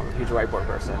know, I'm a huge whiteboard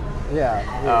person. Yeah.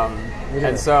 We do.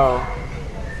 And so,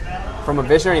 from a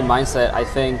visionary mindset, I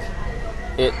think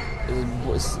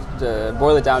to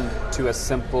boil it down to as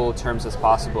simple terms as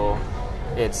possible,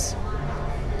 it's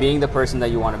being the person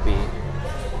that you want to be,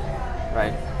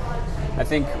 right? I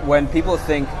think when people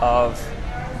think of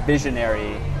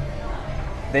visionary,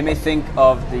 they may think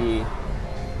of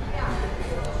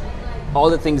all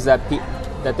the things that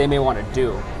they may want to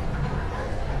do,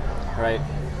 right?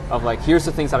 Of like, here's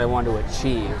the things that I want to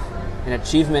achieve. An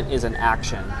achievement is an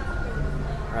action,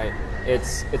 right?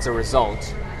 It's a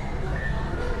result.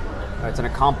 It's an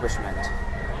accomplishment.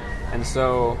 And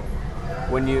so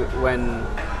when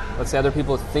let's say other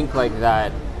people think like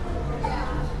that,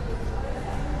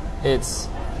 I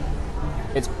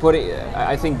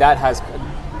think that has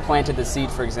planted the seed,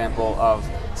 for example, of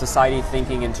society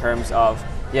thinking in terms of,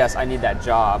 yes, I need that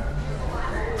job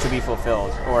to be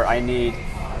fulfilled, or I need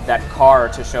that car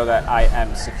to show that I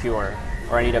am secure,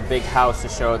 or I need a big house to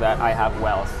show that I have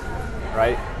wealth,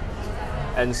 right?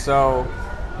 And so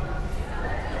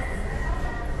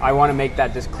I want to make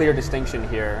that clear distinction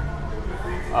here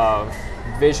of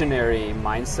visionary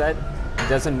mindset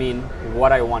doesn't mean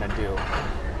what I want to do.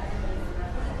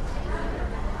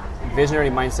 Visionary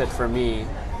mindset for me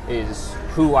is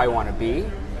who I want to be,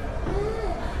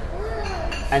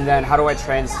 and then how do I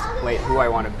translate who I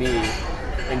want to be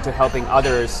into helping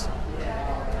others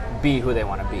be who they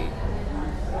want to be,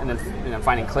 and then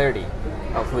finding clarity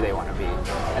of who they want to be,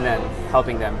 and then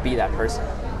helping them be that person.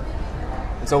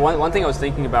 And so one thing I was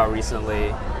thinking about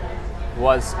recently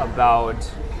was about,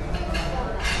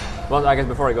 well, I guess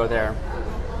before I go there,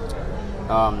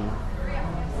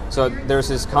 so there's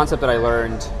this concept that I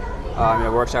learned in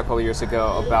a workshop a couple years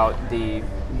ago about the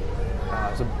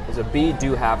it's a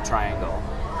be-do-have triangle.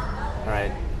 All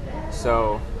right,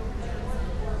 so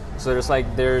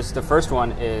there's the first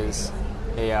one is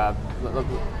they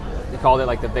called it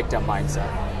like the victim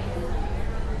mindset.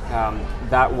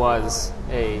 That was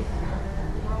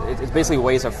it's basically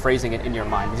ways of phrasing it in your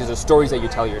mind. These are stories that you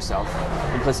tell yourself,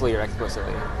 implicitly or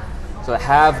explicitly. So the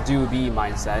have, do, be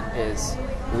mindset is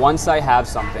once I have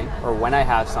something, or when I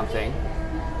have something,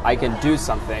 I can do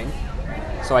something,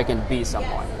 so I can be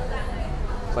someone.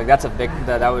 So like that's they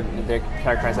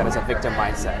characterize that as a victim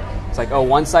mindset. It's like, oh,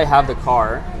 once I have the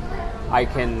car, I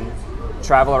can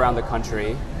travel around the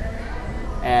country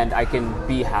and I can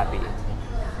be happy,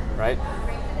 right?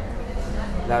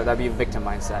 That'd be a victim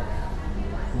mindset.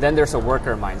 Then there's a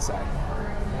worker mindset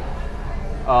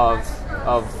of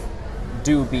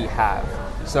do, be, have.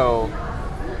 So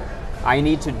I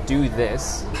need to do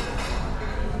this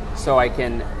so I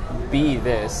can be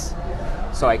this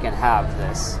so I can have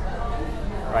this,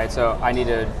 right? So I need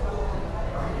to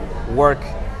work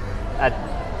at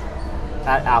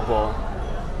Apple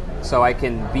so I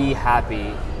can be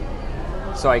happy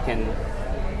so I can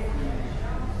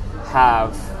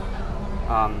have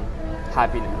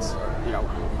happiness,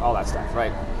 all that stuff,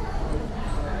 right?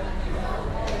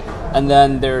 And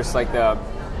then there's like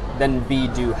then be,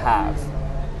 do, have,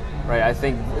 right? I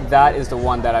think that is the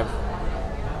one that I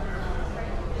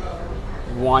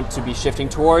want to be shifting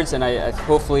towards, and I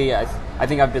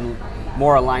think I've been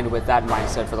more aligned with that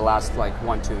mindset for the last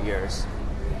 1-2 years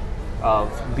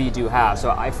of be, do, have.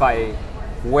 So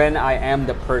when I am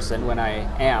the person, when I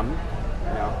am,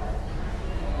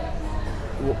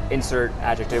 insert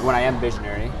adjective, when I am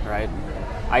visionary, right?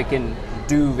 I can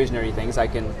do visionary things, I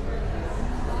can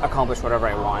accomplish whatever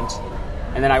I want,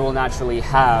 and then I will naturally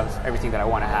have everything that I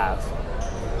want to have,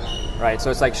 right? So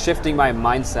it's like shifting my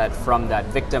mindset from that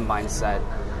victim mindset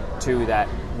to that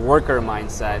worker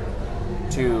mindset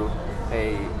to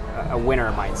a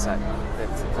winner mindset,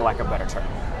 for lack of a better term.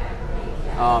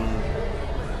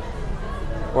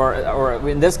 Or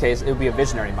in this case, it would be a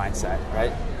visionary mindset,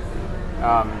 right?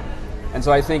 And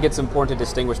so I think it's important to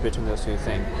distinguish between those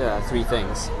three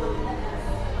things.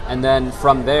 And then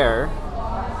from there,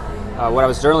 what I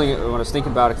was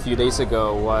thinking about a few days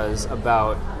ago was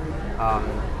about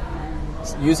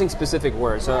using specific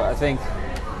words. So I think,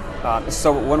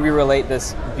 so when we relate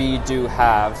this be, do,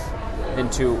 have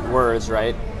into words,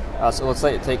 right? So let's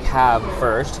take have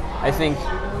first. I think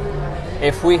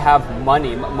if we have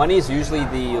money is usually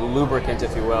the lubricant,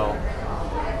 if you will,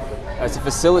 as a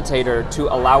facilitator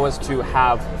to allow us to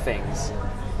have things,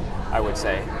 I would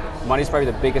say. Money is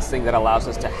probably the biggest thing that allows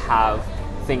us to have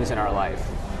things in our life.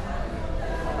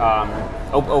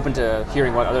 Open to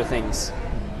hearing what other things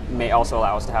may also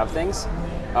allow us to have things.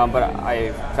 But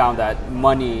I found that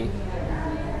money,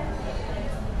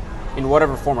 in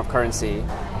whatever form of currency,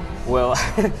 will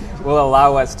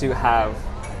allow us to have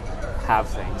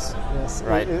things. Yes,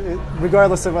 right.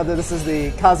 Regardless of whether this is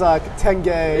the Kazakh tenge,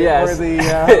 yes,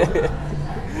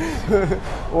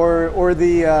 or the or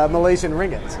the Malaysian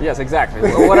ringgit. Yes, exactly.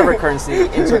 Whatever currency,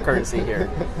 intercurrency here,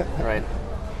 right?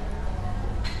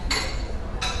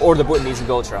 Or the Bhutanese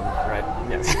gold drum, right?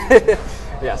 Yes.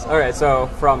 Yes. All right. So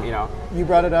from you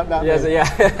brought it up, not yes, me.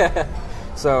 yeah.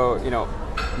 So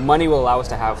money will allow us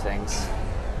to have things.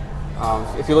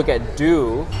 If you look at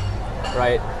do,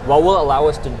 right? What will allow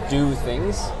us to do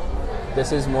things?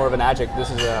 This is more of an adjective.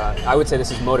 I would say this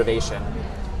is motivation.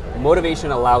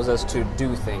 Motivation allows us to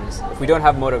do things. If we don't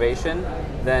have motivation,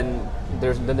 then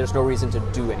there's no reason to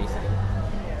do anything,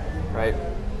 right?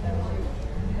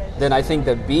 Then I think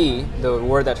the be, the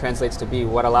word that translates to be,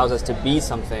 what allows us to be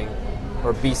something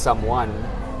or be someone,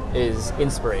 is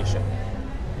inspiration.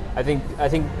 I think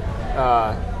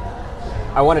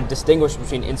I want to distinguish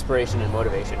between inspiration and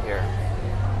motivation here,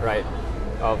 right?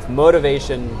 Of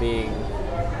motivation being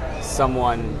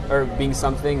someone or being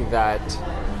something that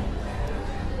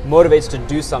motivates to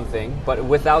do something, but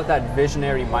without that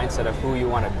visionary mindset of who you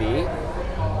want to be,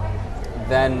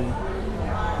 then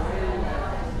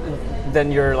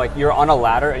you're on a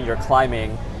ladder and you're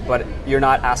climbing, but you're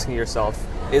not asking yourself,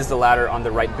 is the ladder on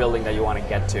the right building that you want to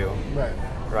get to?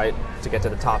 Right? To get to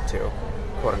the top to,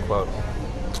 quote unquote.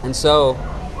 And so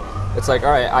it's like,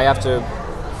 all right, I have to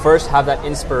first have that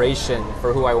inspiration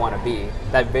for who I want to be,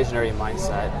 that visionary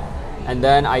mindset, and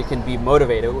then I can be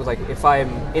motivated. It was like, if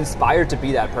I'm inspired to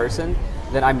be that person,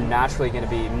 then I'm naturally going to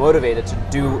be motivated to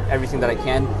do everything that I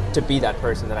can to be that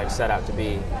person that I've set out to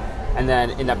be. And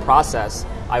then in that process,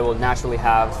 I will naturally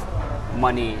have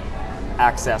money,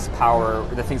 access, power,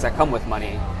 the things that come with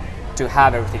money, to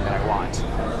have everything that I want.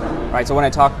 Right. So when I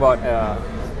talk about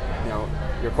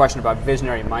your question about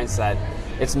visionary mindset,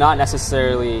 it's not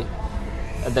necessarily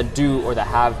the do or the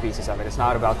have pieces of it. It's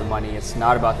not about the money. It's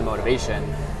not about the motivation.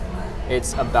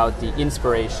 It's about the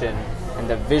inspiration and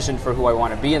the vision for who I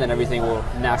want to be, and then everything will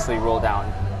naturally roll down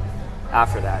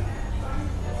after that.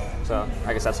 So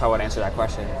I guess that's how I would answer that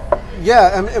question.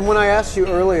 Yeah, and when I asked you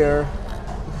earlier,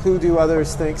 who do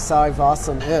others think Sai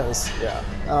Vasam is? Yeah.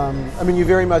 You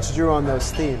very much drew on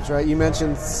those themes, right? You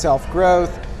mentioned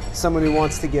self-growth, someone who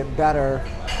wants to get better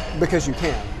because you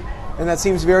can. And that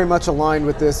seems very much aligned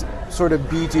with this sort of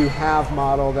be, do, have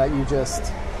model that you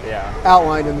just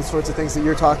outlined, and the sorts of things that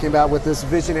you're talking about with this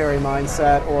visionary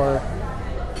mindset or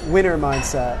winner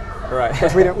mindset. Right.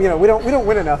 We don't, we don't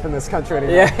win enough in this country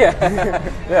anymore.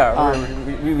 Yeah.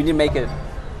 We need to make it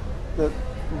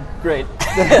great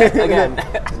again.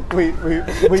 we do,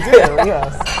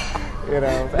 yes.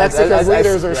 Mexico's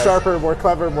leaders are sharper, more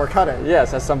clever, more cutting.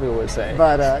 Yes, as some people would say.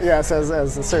 But yes, as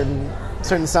a certain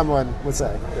someone would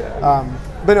say. Yeah.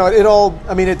 But no,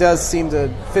 it does seem to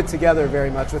fit together very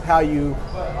much with how you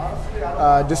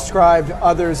described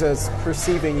others as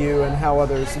perceiving you and how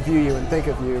others view you and think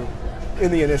of you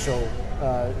in the initial,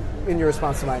 in your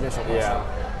response to my initial question. Yeah.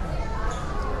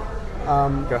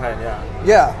 Go ahead, yeah.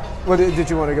 Yeah. What, did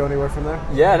you want to go anywhere from there?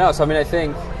 Yeah, no, so I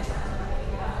think,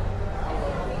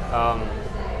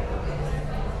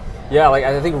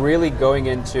 I think really going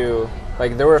into,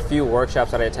 there were a few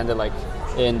workshops that I attended,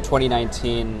 in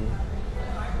 2019,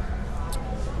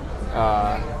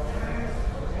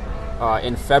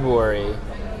 in February.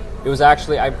 It was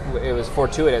actually, it was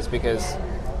fortuitous because,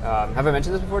 have I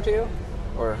mentioned this before to you?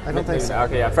 Or I don't think so.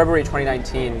 Okay, yeah, February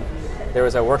 2019, there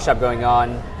was a workshop going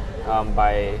on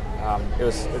by,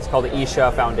 it's called the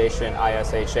Isha Foundation,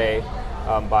 ISHA,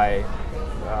 by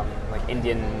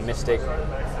Indian mystic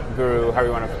guru, however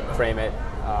you want to frame it,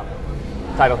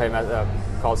 title him as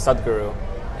called Sadhguru,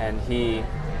 and he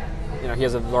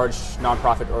has a large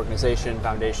nonprofit organization,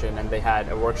 foundation, and they had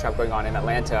a workshop going on in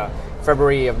Atlanta,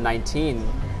 February of 19,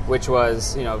 which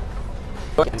was,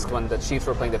 when the Chiefs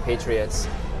were playing the Patriots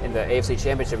in the AFC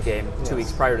Championship game 2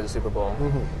 weeks prior to the Super Bowl.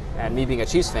 Mm-hmm. And me being a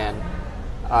Chiefs fan,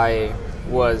 I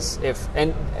was,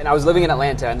 and I was living in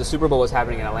Atlanta, and the Super Bowl was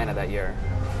happening in Atlanta that year.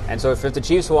 And so if the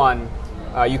Chiefs won,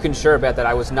 you can sure bet that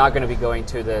I was not going to be going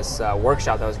to this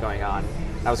workshop that was going on.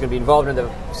 I was going to be involved in the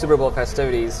Super Bowl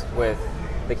festivities with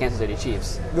the Kansas City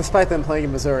Chiefs. Despite them playing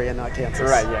in Missouri and not Kansas.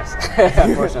 Right, yes,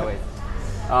 unfortunately.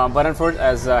 But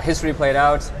as history played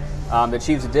out, the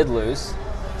Chiefs did lose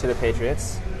to the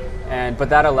Patriots, but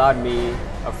that allowed me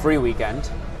a free weekend,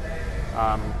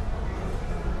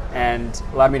 and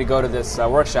allowed me to go to this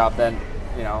workshop that,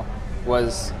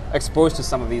 was exposed to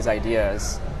some of these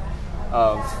ideas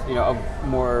of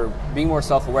being more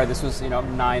self-aware. This was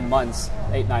 8-9 months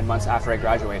after I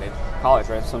graduated college,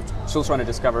 right? So I'm still trying to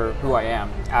discover who I am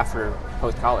after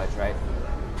post-college, right?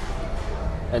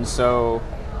 And so,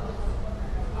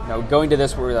 going to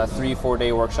this 3-4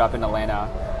 day workshop in Atlanta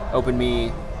opened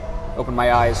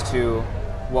my eyes to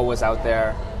what was out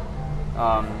there.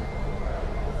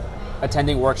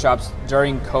 Attending workshops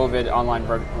during COVID, online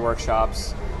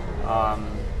workshops,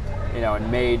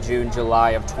 in May, June,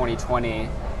 July of 2020,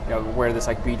 where this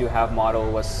Be Do Have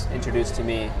model was introduced to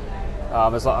me,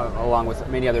 along with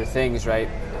many other things, right?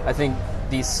 I think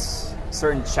these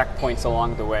certain checkpoints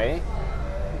along the way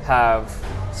have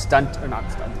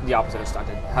the opposite of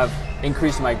stunted, have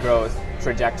increased my growth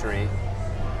trajectory,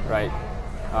 right?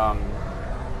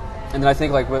 And then I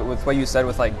think with what you said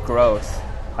with growth,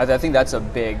 I think that's a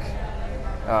big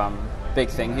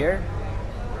thing here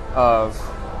of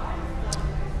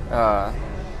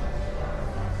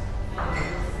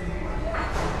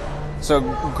so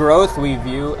growth we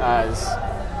view as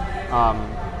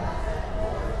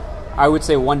I would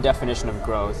say one definition of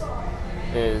growth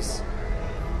is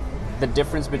the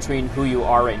difference between who you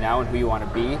are right now and who you want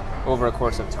to be over a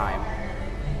course of time,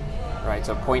 right?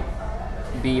 So point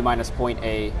B minus point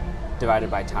A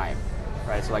divided by time,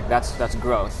 right? So that's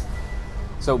growth.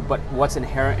 So, but what's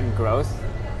inherent in growth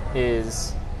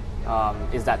is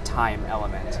that time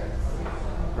element,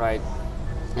 right?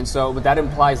 And so, but that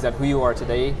implies that who you are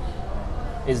today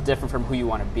is different from who you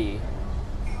want to be,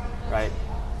 right?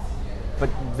 But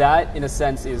that, in a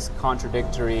sense, is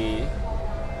contradictory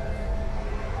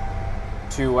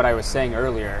to what I was saying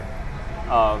earlier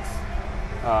of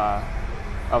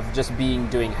just being,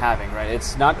 doing, having, right?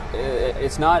 It's not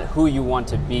who you want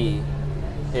to be,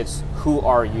 it's who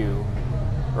are you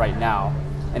right now.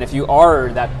 And if you are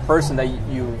that person that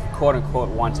you quote unquote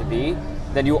want to be,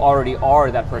 then you already are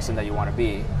that person that you want to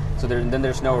be. So then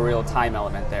there's no real time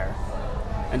element there.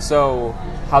 And so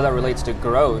how that relates to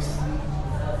growth,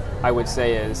 I would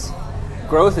say, is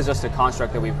growth is just a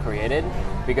construct that we've created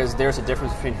because there's a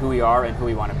difference between who we are and who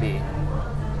we want to be.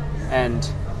 And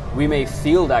we may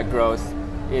feel that growth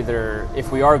either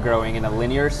if we are growing in a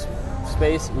linear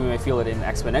space, we may feel it in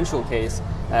an exponential case,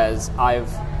 as I've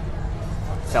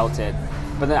felt it.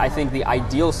 But then I think the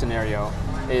ideal scenario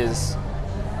is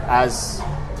as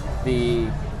the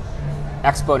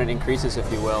exponent increases,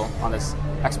 if you will, on this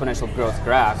exponential growth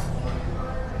graph,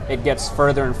 it gets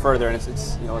further and further, and it's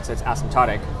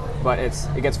asymptotic, but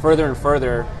it gets further and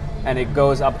further, and it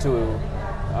goes up to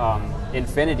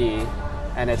infinity,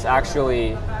 and it's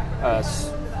actually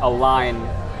a line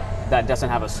that doesn't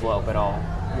have a slope at all,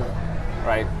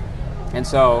 right? And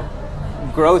so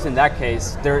growth in that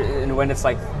case, and when it's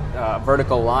like a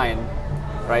vertical line,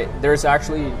 right, there's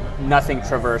actually nothing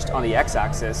traversed on the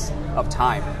x-axis of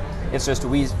time. It's just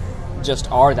we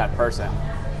just are that person,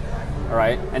 all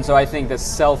right? And so I think the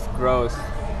self-growth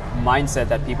mindset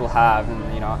that people have,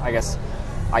 and I guess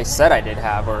I said I did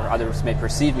have, or others may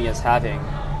perceive me as having,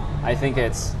 I think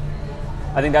that's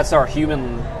our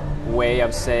human way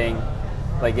of saying,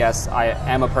 like, yes, I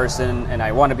am a person and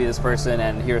I want to be this person,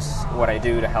 and here's what I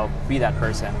do to help be that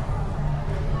person.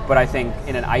 But I think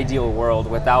in an ideal world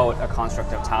without a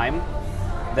construct of time,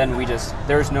 then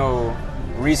there's no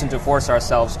reason to force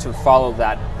ourselves to follow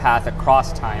that path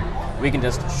across time. We can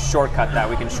just shortcut that,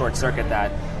 we can short circuit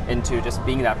that into just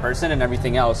being that person, and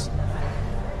everything else,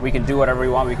 we can do whatever we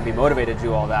want, we can be motivated to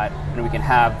do all that, and we can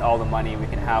have all the money, we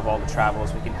can have all the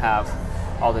travels, we can have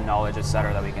all the knowledge,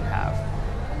 etc., that we can have.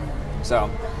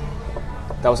 So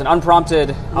that was an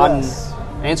unprompted,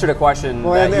 answered a question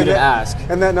that you didn't ask.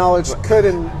 And that knowledge could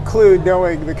include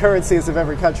knowing the currencies of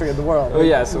every country in the world. Oh,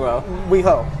 yes, well. We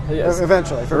hope. Yes.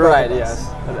 Eventually. For right, both of us.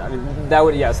 yes. I mean, that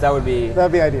would be...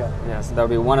 That'd be ideal. Yes, that would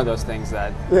be one of those things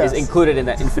that is included in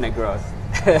that infinite growth.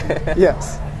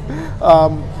 Yes.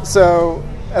 So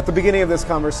at the beginning of this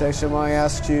conversation, when I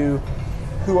asked you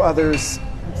who others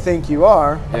think you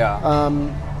are,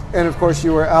 and of course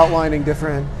you were outlining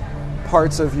different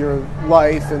parts of your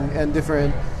life and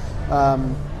different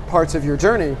parts of your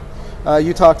journey,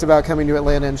 you talked about coming to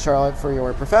Atlanta and Charlotte for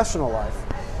your professional life.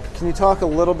 Can you talk a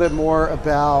little bit more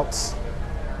about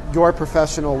your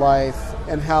professional life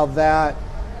and how that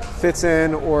fits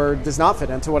in or does not fit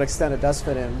in, to what extent it does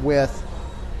fit in with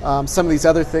some of these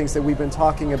other things that we've been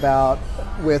talking about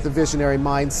with a visionary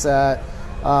mindset,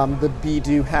 the be,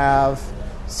 do, have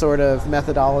sort of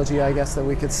methodology, I guess that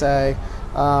we could say,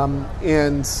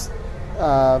 and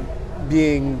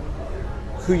being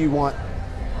who you want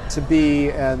to be,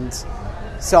 and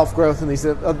self-growth, and these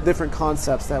different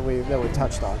concepts that we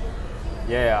touched on.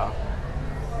 Yeah.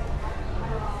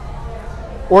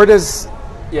 Or does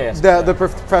Yes. The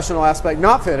professional aspect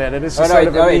not fit in, and it's just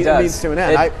a means to an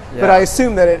end. But I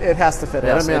assume that it has to fit in.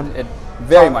 I mean, it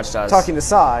very much does. Talking to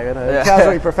Sai in a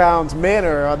casually profound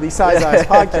manner on the Sai's Eyes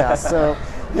podcast. So,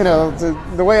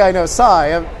 the way I know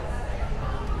Sai,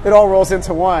 it all rolls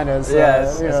into one, as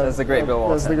the great Bill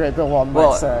Walton. As the great Bill Walton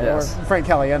might say, or Frank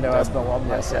Caliendo, as Bill Walton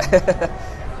might say.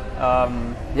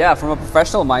 From a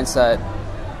professional mindset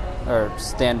or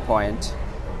standpoint,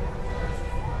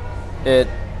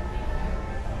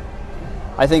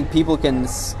 I think people can,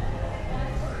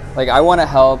 I want to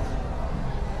help.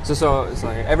 So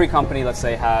every company, let's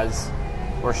say, has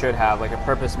or should have a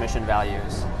purpose, mission,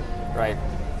 values, right?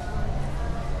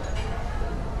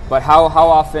 But how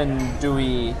often do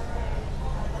we,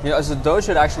 so those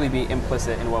should actually be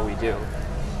implicit in what we do,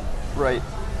 right?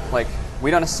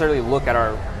 We don't necessarily look at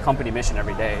our company mission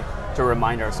every day to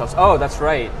remind ourselves, oh, that's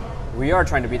right, we are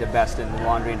trying to be the best in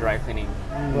laundry and dry cleaning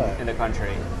in the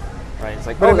country. Right. It's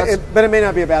but it may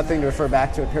not be a bad thing to refer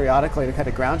back to it periodically to kind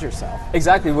of ground yourself.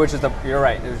 Exactly, you're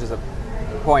right. It was just a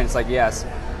point. It's yes,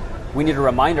 we need to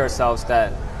remind ourselves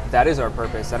that is our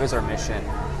purpose, that is our mission,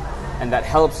 and that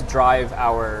helps drive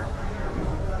our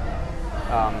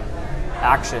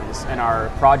actions and our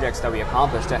projects that we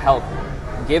accomplish to help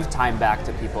give time back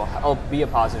to people, help be a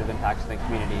positive impact to the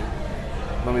community.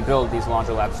 When we build these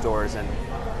Laundry Lab stores and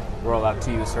roll out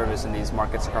 2U service in these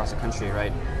markets across the country,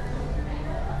 right?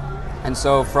 And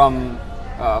so from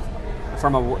a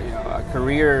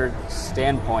career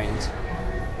standpoint,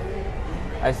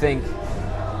 I think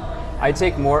I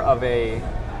take more of a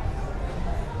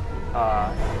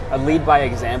lead by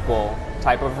example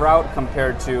type of route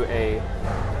compared to a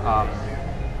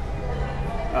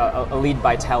lead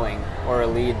by telling or a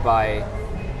lead by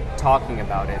talking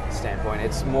about it standpoint.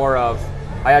 It's more of,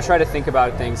 I try to think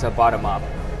about things bottom up.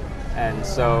 And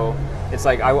so it's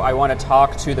I want to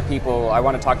talk to the people, I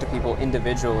want to talk to people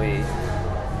individually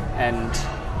and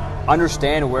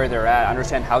understand where they're at,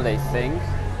 understand how they think,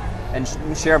 and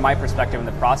share my perspective in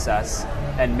the process.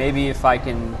 And maybe if I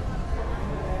can,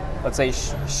 let's say,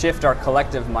 shift our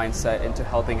collective mindset into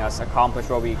helping us accomplish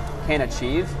what we can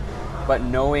achieve, but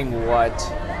knowing what,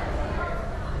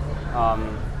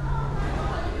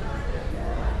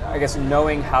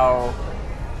 knowing how,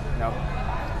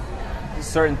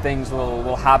 certain things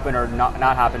will happen or not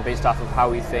happen based off of how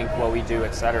we think, what we do,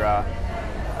 etc.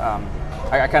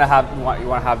 I kind of want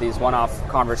to have these one-off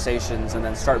conversations and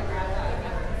then start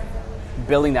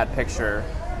building that picture.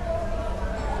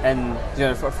 And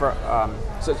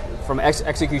so from an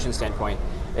execution standpoint,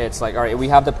 it's all right, we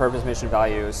have the purpose, mission,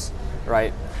 values,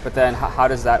 right? But then how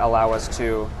does that allow us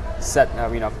to set,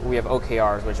 we have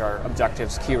OKRs, which are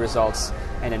objectives, key results,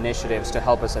 and initiatives to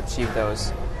help us achieve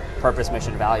those purpose,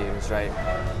 mission, values, right?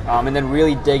 And then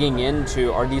really digging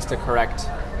into, are these the correct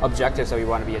objectives that we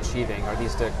want to be achieving? Are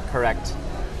these the correct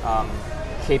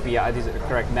KPI, these are the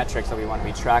correct metrics that we want to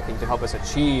be tracking to help us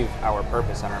achieve our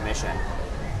purpose and our mission?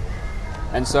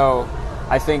 And so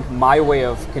I think my way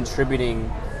of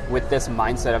contributing with this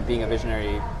mindset of being a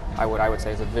visionary, I would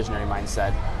say is a visionary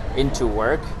mindset into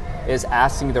work, is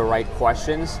asking the right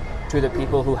questions to the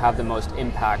people who have the most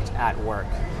impact at work,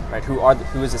 right? Who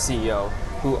is the CEO?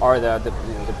 Who are the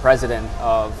president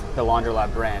of the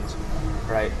Laundrolab brand,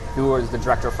 right? Who is the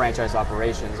director of franchise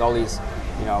operations? All these,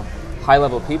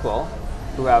 high-level people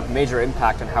who have major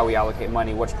impact on how we allocate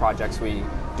money, which projects we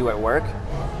do at work.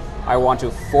 I want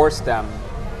to force them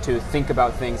to think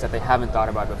about things that they haven't thought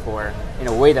about before in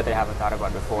a way that they haven't thought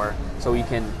about before, so we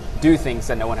can do things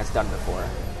that no one has done before,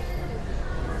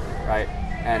 right?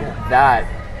 And that,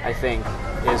 I think,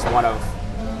 is one of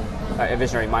a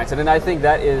visionary mindset. And I think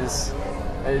that is,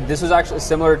 this was actually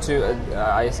similar to,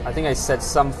 I think I said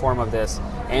some form of this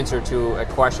answer to a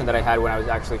question that I had when I was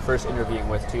actually first interviewing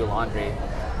with To Your Laundry.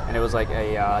 And it was like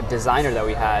a designer that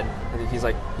we had.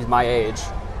 He's my age,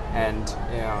 and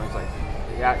he's like,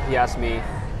 he asked me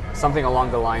something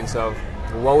along the lines of,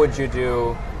 what would you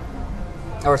do,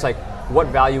 or it's like, what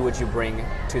value would you bring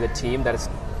to the team that is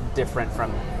different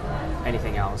from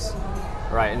anything else,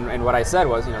 right? And what I said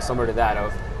was, similar to that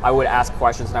of, I would ask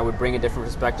questions and I would bring a different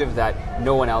perspective that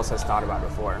no one else has thought about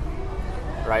before,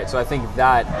 right? So I think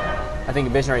a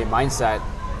visionary mindset,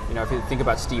 if you think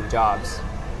about Steve Jobs,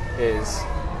 is,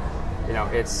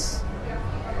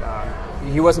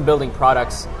 he wasn't building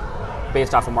products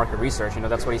based off of market research.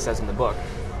 That's what he says in the book,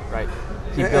 right?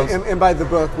 He builds, and by the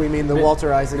book, we mean the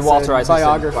Walter Isaacson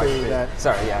biography.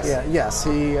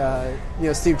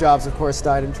 Steve Jobs, of course,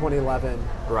 died in 2011,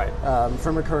 right?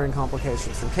 From recurring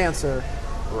complications from cancer.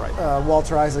 Right.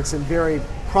 Walter Isaacson, very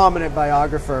prominent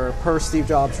biographer, per Steve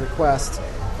Jobs' request,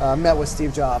 met with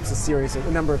Steve Jobs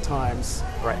a number of times,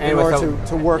 right. in order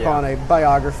to work on a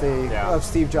biography of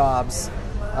Steve Jobs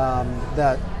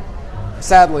that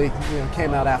sadly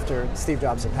came out after Steve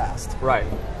Jobs had passed. Right.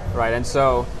 And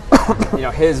so,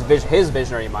 his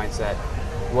visionary mindset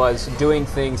was doing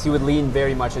things. He would lean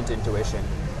very much into intuition,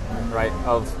 right?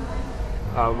 Of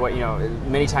what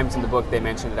many times in the book they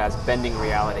mentioned it as bending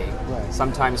reality. Right.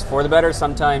 Sometimes for the better,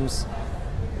 sometimes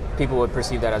people would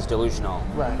perceive that as delusional.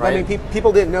 Right. Right? I mean,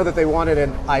 people didn't know that they wanted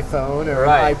an iPhone or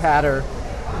an iPad or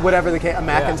whatever the case, a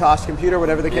Macintosh computer,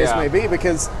 whatever the case may be,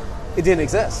 because it didn't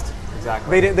exist.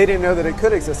 Exactly. They didn't know that it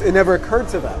could exist. It never occurred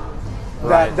to them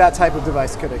that that type of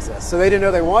device could exist. So they didn't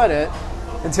know they wanted it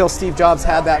until Steve Jobs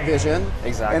had that vision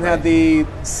and had the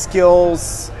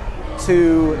skills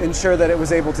to ensure that it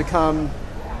was able to come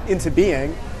into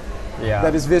being,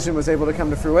 that his vision was able to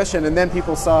come to fruition. And then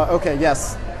people saw, okay,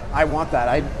 yes, I want that.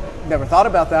 I never thought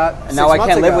about that. And now I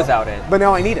can't live without it. But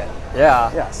now I need it.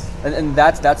 Yeah. Yes. And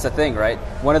that's the thing, right?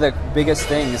 One of the biggest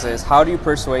things is, how do you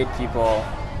persuade people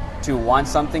to want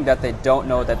something that they don't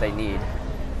know that they need?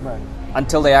 Right.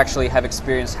 Until they actually have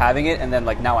experienced having it, and then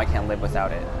now I can't live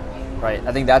without it, right?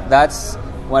 I think that's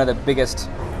one of the biggest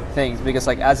things, because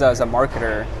as a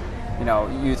marketer,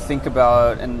 you think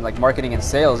about, and marketing and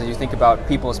sales, and you think about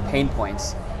people's pain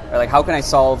points, right? How can I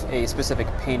solve a specific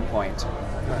pain point,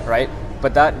 right?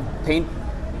 But that pain,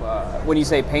 when you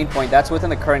say pain point, that's within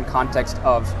the current context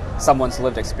of someone's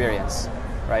lived experience,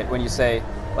 right? When you say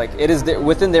it is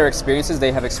within their experiences,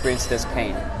 they have experienced this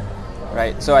pain.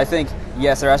 Right, so I think,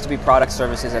 yes, there has to be products,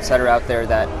 services, et cetera, out there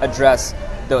that address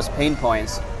those pain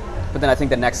points. But then I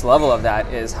think the next level of that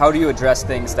is, how do you address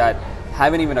things that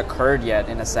haven't even occurred yet,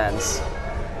 in a sense,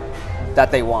 that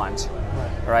they want,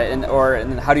 right? And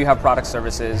how do you have product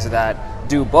services that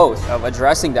do both, of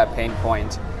addressing that pain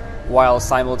point while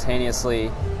simultaneously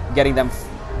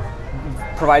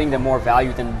providing them more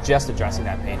value than just addressing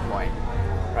that pain point,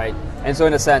 right? And so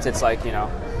in a sense, it's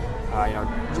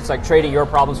it's like trading your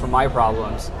problems for my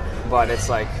problems, but it's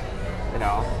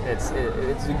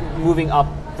it's moving up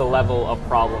the level of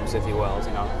problems, if you will.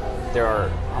 There are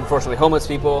unfortunately homeless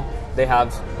people. They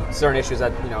have certain issues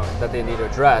that that they need to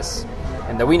address,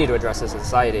 and that we need to address as a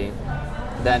society.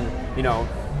 Then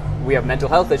we have mental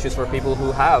health issues for people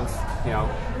who have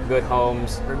good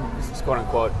homes, or quote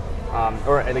unquote,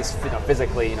 or at least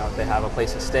physically they have a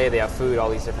place to stay, they have food, all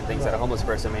these different things that a homeless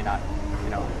person may not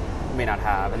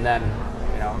have, and then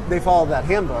they follow that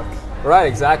handbook. Right,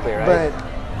 exactly, right. But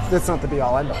that's not the be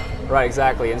all end all. Right,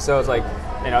 exactly. And so it's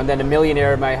and then a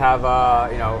millionaire might have a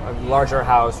larger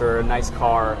house or a nice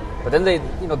car, but then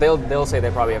they'll say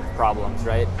they probably have problems,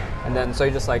 right? And then so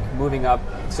you're just moving up,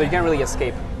 so you can't really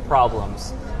escape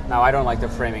problems. Now, I don't like the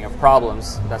framing of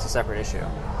problems. That's a separate issue,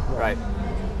 right?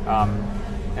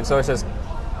 And so it's just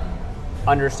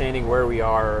understanding where we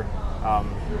are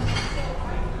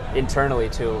internally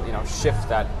to shift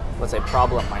that, let's say,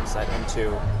 problem mindset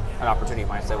into an opportunity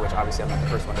mindset, which obviously I'm not the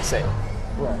first one to say.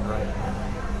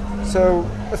 Right. So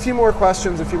a few more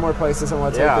questions, a few more places I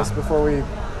want to take this before we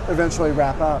eventually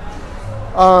wrap up.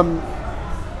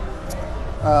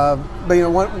 But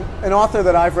an author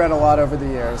that I've read a lot over the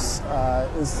years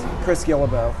is Chris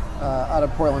Guillebeau out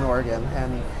of Portland, Oregon,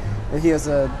 and he has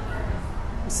a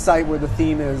site where the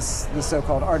theme is the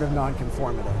so-called art of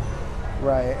nonconformity,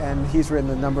 right? And he's written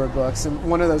a number of books, and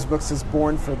one of those books is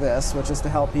Born for This, which is to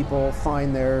help people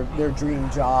find their dream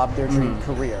job, their dream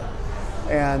career.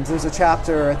 And there's a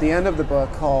chapter at the end of the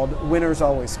book called Winners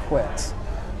Always Quit,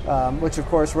 which of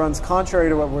course runs contrary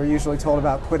to what we're usually told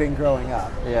about quitting growing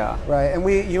up. Yeah. Right. And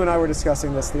you and I were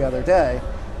discussing this the other day.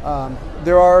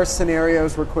 There are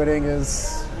scenarios where quitting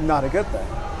is not a good thing.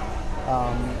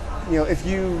 If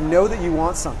you know that you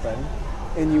want something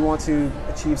and you want to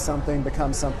achieve something,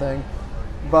 become something,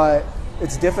 but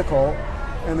it's difficult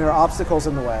and there are obstacles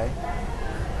in the way,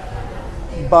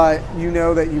 but you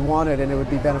know that you want it and it would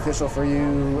be beneficial for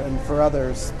you and for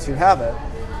others to have it,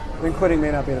 then quitting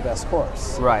may not be the best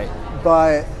course. Right.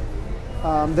 But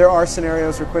there are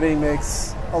scenarios where quitting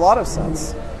makes a lot of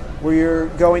sense, where you're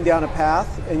going down a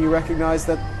path and you recognize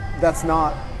that that's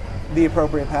not the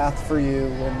appropriate path for you,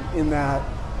 and in that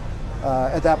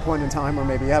at that point in time, or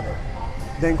maybe ever,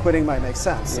 then quitting might make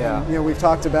sense. Yeah. And, we've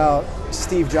talked about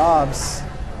Steve Jobs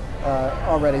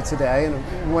already today,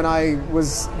 and when I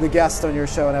was the guest on your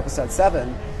show in episode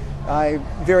 7, I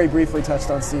very briefly touched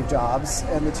on Steve Jobs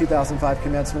and the 2005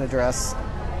 commencement address,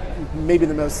 maybe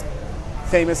the most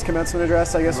famous commencement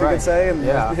address, I guess you could say, in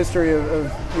the history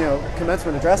of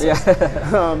commencement addresses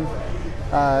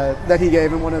that he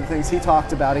gave. And one of the things he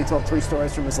talked about, he told 3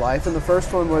 stories from his life, and the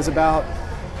first one was about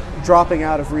dropping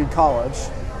out of Reed College.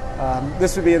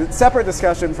 This would be a separate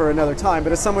discussion for another time,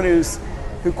 but as someone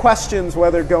who questions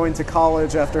whether going to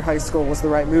college after high school was the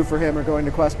right move for him, or going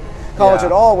to college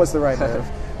at all was the right move,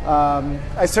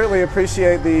 I certainly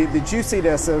appreciate the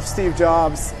juiciness of Steve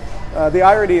Jobs, the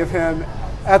irony of him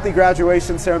at the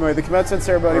graduation ceremony, the commencement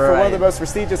ceremony for one of the most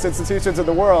prestigious institutions in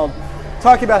the world,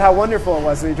 talking about how wonderful it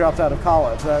was that he dropped out of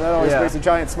college. That always brings a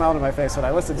giant smile to my face when I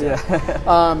listen to it.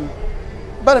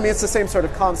 But I mean, it's the same sort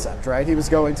of concept, right? He was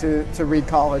going to Reed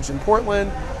College in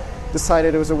Portland,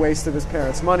 decided it was a waste of his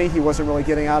parents' money. He wasn't really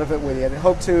getting out of it what he had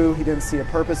hoped to. He didn't see a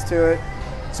purpose to it.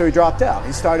 So he dropped out.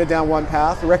 He started down one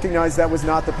path, recognized that was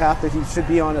not the path that he should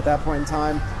be on at that point in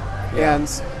time, and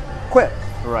quit.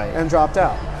 And dropped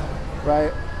out.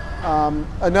 Right?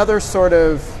 Another sort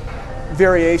of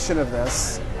variation of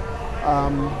this,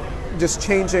 just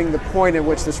changing the point at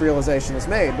which this realization is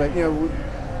made. But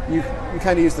you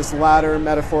kind of used this ladder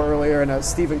metaphor earlier, and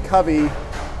Stephen Covey,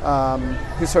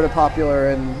 who's sort of popular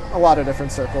in a lot of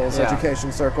different circles,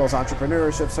 education circles,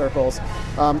 entrepreneurship circles,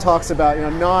 talks about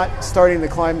not starting to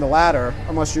climb the ladder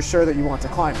unless you're sure that you want to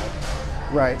climb it.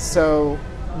 Right? So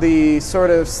the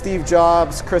sort of Steve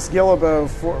Jobs, Chris Guillebeau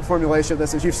formulation of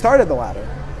this is you've started the ladder,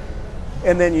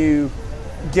 and then you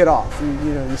get off,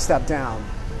 you step down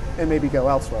and maybe go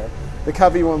elsewhere. The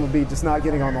Covey one would be just not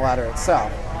getting on the ladder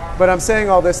itself. But I'm saying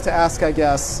all this to ask, I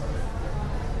guess,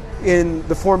 in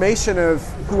the formation of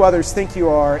who others think you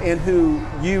are and who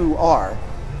you are,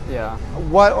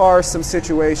 what are some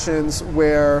situations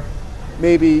where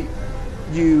maybe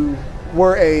you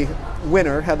were a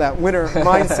winner, had that winner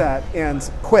mindset and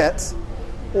quit,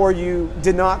 or you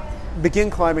did not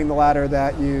begin climbing the ladder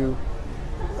that you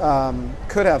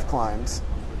could have climbed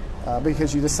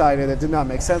because you decided it did not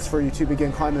make sense for you to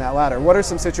begin climbing that ladder? What are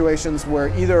some situations where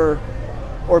either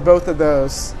or both of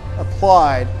those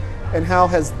applied, and how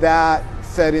has that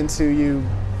fed into you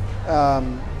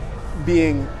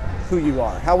being who you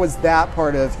are? How was that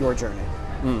part of your journey?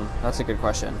 That's a good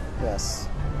question. Yes,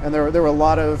 and there were a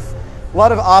lot of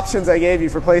options I gave you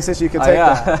for places you could take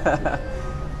that.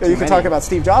 You could talk about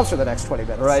Steve Jobs for the next 20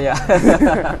 minutes. Right, yeah.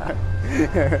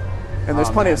 And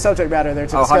there's plenty of subject matter there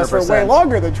to discuss for way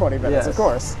longer than 20 minutes, of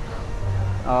course.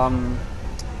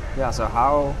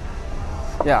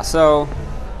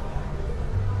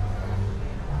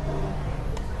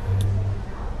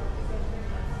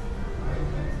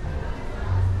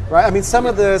 Right, I mean, some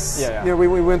of this, we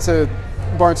went to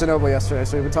Barnes & Noble yesterday,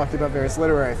 so we were talking about various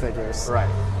literary figures. Right.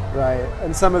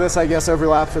 And some of this, I guess,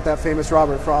 overlaps with that famous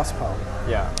Robert Frost poem.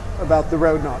 About the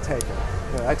road not taken.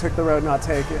 I took the road not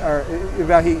taken, or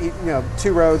about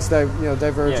two roads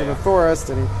diverge in a forest,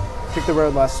 and he took the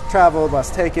road less traveled, less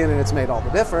taken, and it's made all the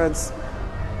difference.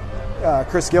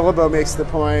 Chris Guillebeau makes the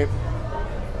point,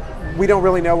 we don't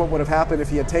really know what would have happened if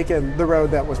he had taken the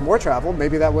road that was more traveled.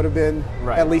 Maybe that would have been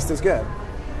at least as good.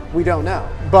 We don't know.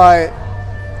 But,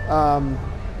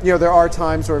 there are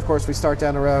times where, of course, we start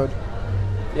down a road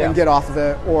and get off of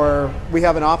it, or we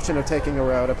have an option of taking a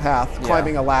road, a path,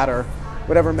 climbing a ladder,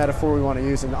 whatever metaphor we want to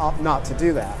use, and not to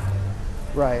do that.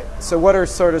 Right. So what are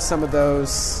sort of some of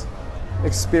those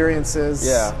experiences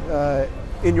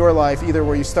in your life, either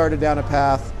where you started down a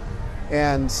path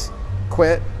and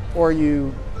quit, or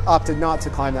you opted not to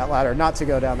climb that ladder, not to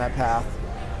go down that path,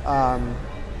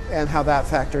 and how that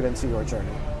factored into your journey?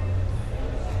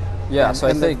 Yeah, so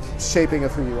I think the shaping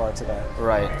of who you are today.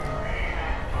 Right.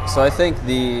 So I think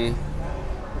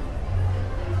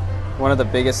one of the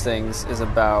biggest things is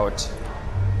about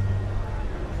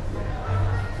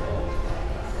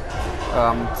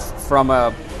from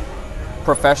a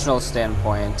professional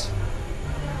standpoint.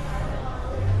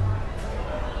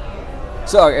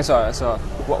 So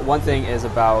one thing is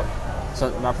about, so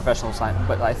not professional science,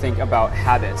 but I think about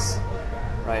habits,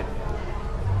 right?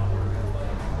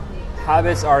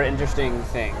 Habits are an interesting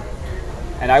thing,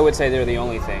 and I would say they're the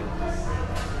only thing.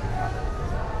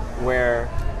 Where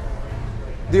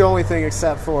the only thing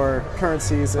except for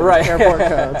currencies and airport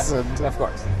codes, and of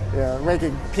course,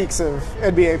 ranking peaks of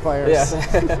NBA players. Yes.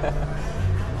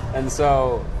 And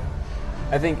so,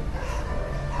 I think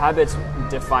habits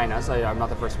define us. I'm not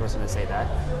the first person to say that.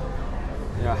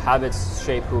 Habits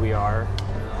shape who we are.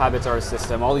 Habits are a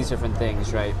system. All these different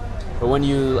things, right? But when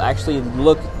you actually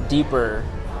look deeper,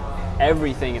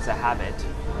 everything is a habit.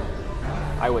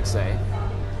 I would say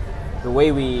the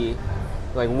way we,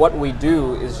 what we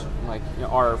do is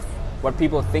our what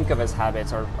people think of as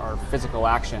habits are physical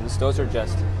actions. Those are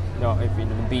just if you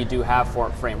be do have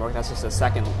framework. That's just a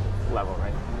second level,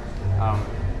 right?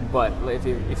 But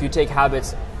if you take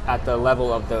habits at the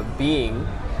level of the being,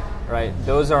 right?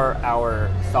 Those are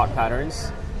our thought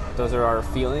patterns. Those are our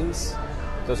feelings.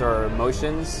 Those are our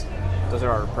emotions. Those are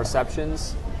our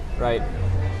perceptions, right?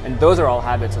 And those are all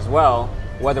habits as well,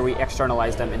 whether we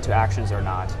externalize them into actions or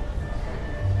not,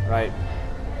 right?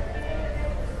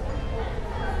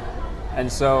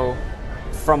 And so,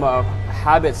 from a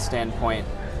habit standpoint,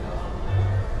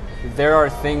 there are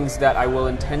things that I will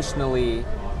intentionally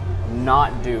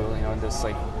not do. This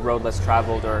road less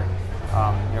traveled, or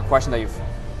question that you've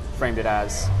framed it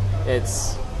as.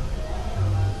 It's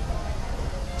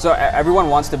so everyone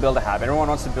wants to build a habit. Everyone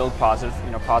wants to build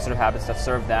positive habits that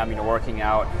serve them. Working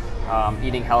out,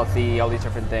 eating healthy, all these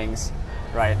different things,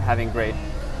 right? Having great,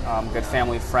 good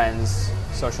family, friends,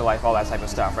 social life, all that type of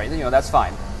stuff, right? That's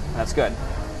fine. That's good.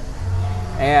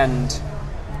 And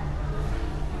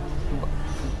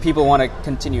people want to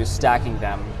continue stacking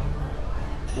them,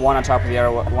 one on top of the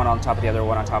other, one on top of the other,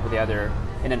 one on top of the other,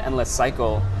 in an endless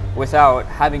cycle, without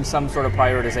having some sort of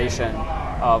prioritization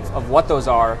of what those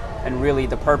are and really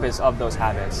the purpose of those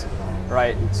habits,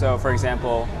 right? So, for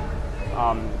example,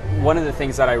 one of the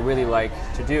things that I really like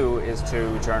to do is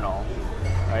to journal,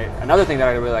 right? Another thing that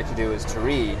I really like to do is to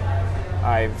read.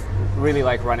 I've really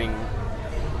like running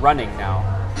now.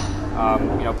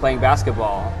 Playing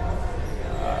basketball.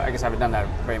 I guess I haven't done that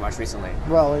very much recently.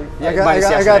 Well,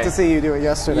 I got to see you do it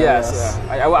yesterday. Yes.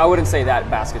 I wouldn't say that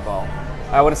basketball.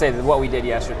 I wouldn't say that what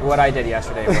I did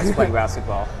yesterday was playing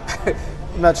basketball.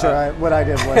 I'm not sure what I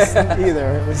did was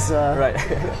either. It was right.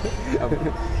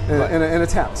 an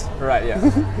attempt. Right. Yeah.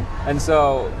 And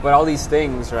so, but all these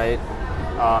things, right?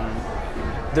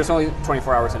 There's only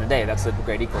 24 hours in a day. That's the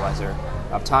great equalizer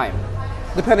of time.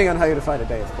 Depending on how you define a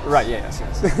day, of course. Right. Yeah,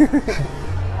 yes.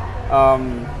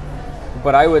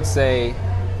 But I would say,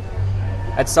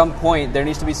 at some point, there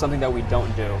needs to be something that we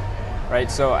don't do,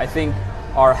 right? So I think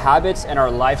our habits and our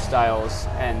lifestyles,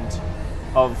 and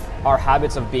of our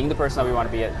habits of being the person that we want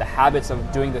to be, the habits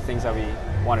of doing the things that we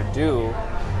want to do,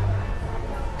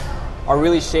 are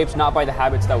really shaped not by the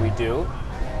habits that we do,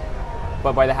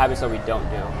 but by the habits that we don't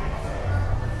do.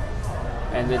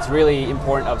 And it's really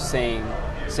important of saying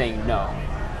no,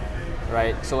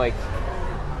 right? So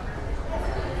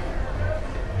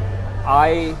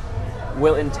I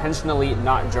will intentionally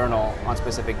not journal on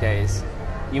specific days,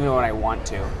 even when I want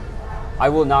to. I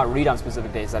will not read on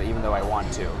specific days even though I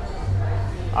want to.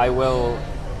 I will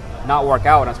not work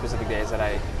out on specific days that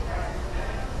I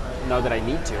know that I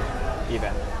need to,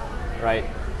 even, right?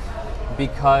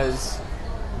 Because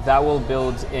that will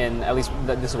build in, at least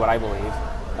this is what I believe,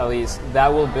 at least that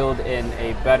will build in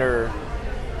a better,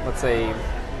 let's say,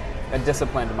 a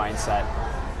disciplined mindset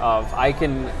of I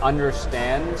can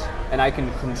understand and I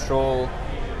can control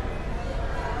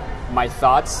my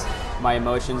thoughts, my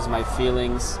emotions, my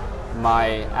feelings,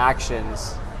 my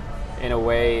actions in a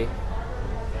way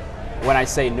when I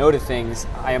say no to things,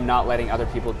 I am not letting other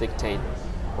people dictate,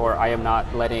 or I am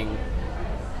not letting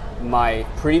my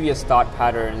previous thought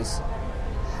patterns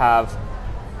have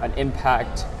an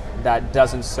impact that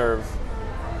doesn't serve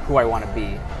who I want to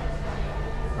be,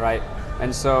 right?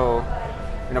 And so,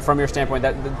 from your standpoint,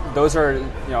 those are,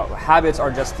 habits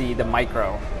are just the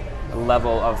micro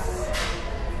level of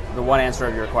the one answer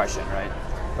of your question, right?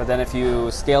 But then if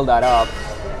you scale that up,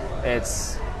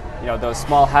 it's, those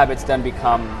small habits then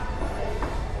become,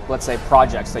 let's say,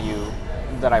 projects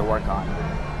that I work on,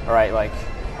 all right? Like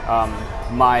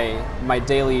my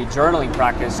daily journaling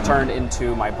practice turned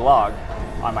into my blog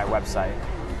on my website,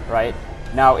 right?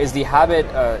 Now, is the habit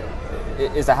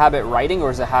writing,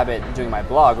 or is the habit doing my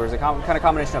blog, or is it kind of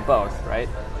combination of both, right?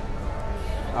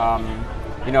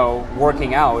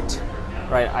 Working out,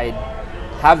 right? I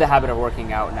have the habit of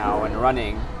working out now and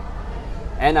running,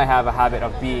 and I have a habit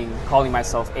of calling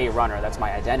myself a runner. That's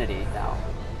my identity now,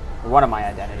 one of my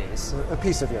identities. A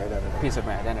piece of your identity. A piece of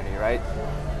my identity, right?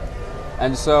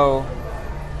 And so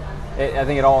I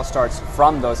think it all starts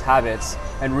from those habits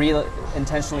and really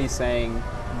intentionally saying,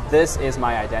 this is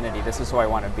my identity, this is who I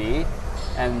want to be,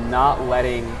 and not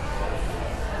letting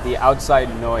the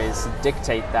outside noise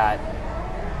dictate that.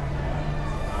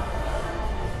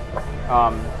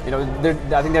 I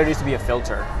think there needs to be a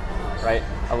filter, right?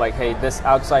 Of like, hey, this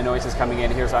outside noise is coming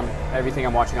in, here's everything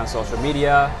I'm watching on social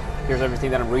media, here's everything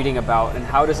that I'm reading about, and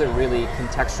how does it really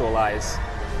contextualize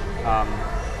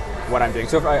what I'm doing?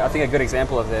 So I think a good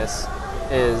example of this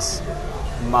is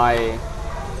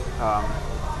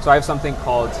so I have something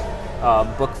called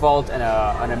Book Vault and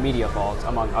a Media Vault,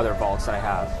 among other vaults that I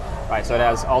have. Right, so it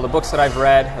has all the books that I've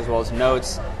read, as well as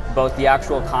notes, both the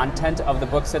actual content of the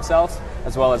books itself,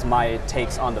 as well as my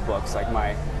takes on the books, like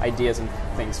my ideas and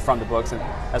things from the books, and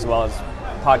as well as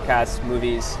podcasts,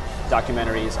 movies,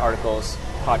 documentaries, articles,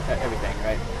 everything,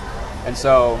 right? And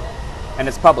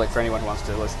it's public for anyone who wants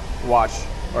to watch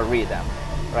or read them,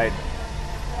 right?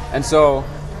 And so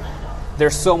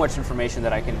there's so much information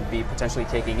that I can be potentially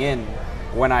taking in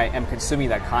when I am consuming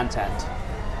that content,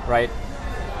 right?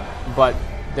 But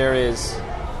there is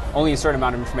only a certain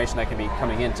amount of information that can be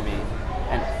coming into me,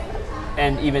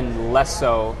 and even less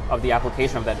so of the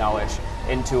application of that knowledge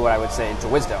into what I would say into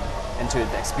wisdom, into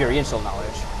the experiential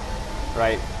knowledge,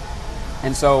 right?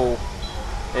 And so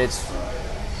it's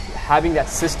having that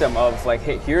system of like,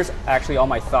 hey, here's actually all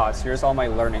my thoughts, here's all my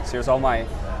learnings, here's all my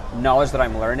knowledge that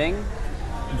I'm learning.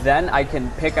 Then I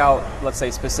can pick out, let's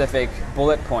say, specific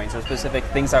bullet points or specific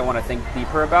things I want to think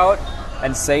deeper about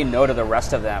and say no to the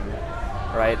rest of them,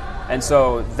 right? And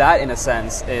so that, in a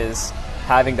sense, is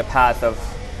having the path of,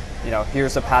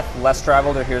 here's a path less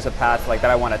traveled, or here's a path like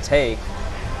that I want to take.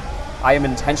 I am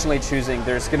intentionally choosing,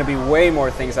 there's going to be way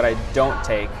more things that I don't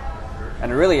take,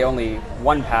 and really only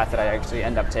one path that I actually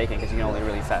end up taking, because you can only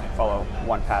really follow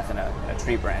one path in a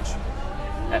tree branch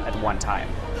at one time.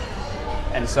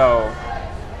 And so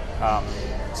I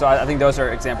think those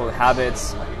are examples of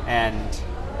habits, and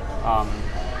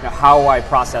how I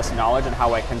process knowledge and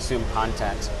how I consume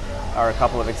content are a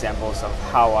couple of examples of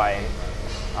how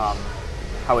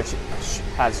it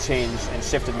has changed and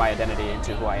shifted my identity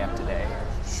into who I am today.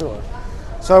 Sure.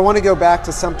 So I want to go back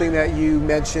to something that you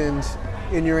mentioned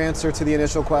in your answer to the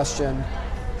initial question,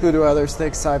 who do others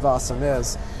think Sai Vasam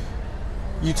is?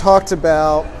 You talked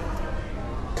about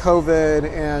COVID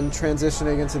and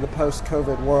transitioning into the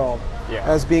post-COVID world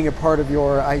as being a part of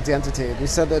your identity. You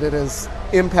said that it has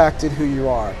impacted who you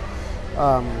are.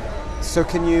 So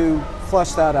can you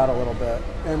flesh that out a little bit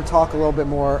and talk a little bit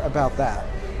more about that?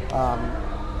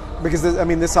 Because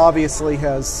this obviously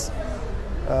has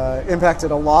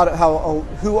impacted a lot of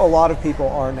who a lot of people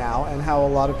are now, and how a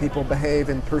lot of people behave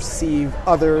and perceive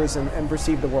others and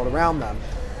perceive the world around them.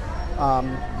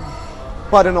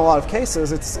 But in a lot of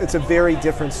cases, it's a very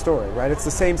different story, right? It's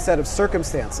the same set of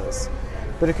circumstances,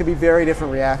 but it could be very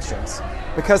different reactions.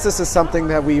 Because this is something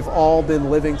that we've all been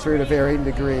living through to varying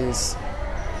degrees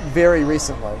very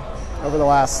recently, over the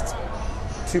last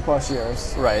 2+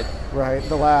 years. Right. Right.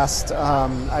 The last,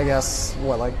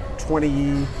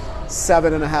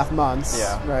 27.5 months.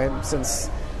 Yeah. Right. Since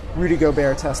Rudy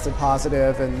Gobert tested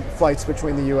positive, and flights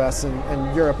between the U.S.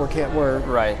 and Europe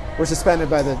were suspended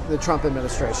by the Trump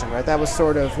administration. Right. That was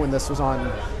sort of when this was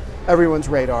on everyone's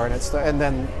radar, and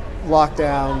then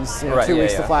lockdowns, 2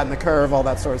 weeks to flatten the curve, all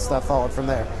that sort of stuff followed from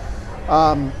there.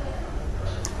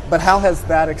 But how has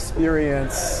that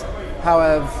experience, how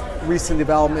have recent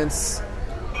developments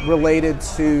related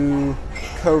to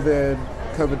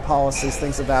COVID policies,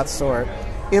 things of that sort,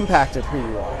 impacted who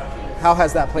you are? How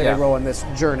has that played a role in this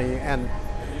journey, and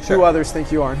who others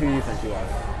think you are and who you think you are?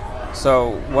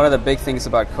 So one of the big things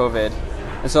about COVID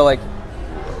And so like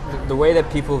the way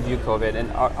that people view COVID,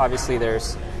 and obviously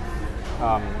there's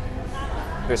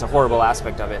a horrible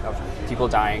aspect of it, of people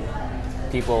dying,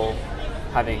 people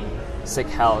having sick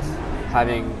health,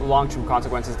 having long-term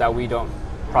consequences that we don't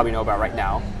probably know about right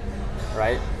now,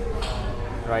 right?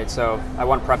 Right. So I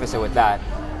want to preface it with that.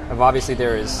 Of obviously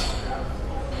there is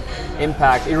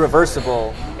impact,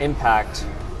 irreversible impact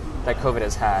that COVID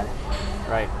has had,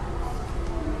 right?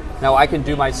 Now I can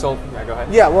do my soul. Yeah, go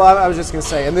ahead. Yeah, well, I was just going to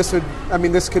say, and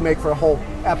this could make for a whole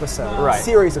episode, Right. a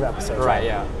series of episodes. Right.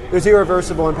 Yeah. There's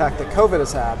irreversible impact that COVID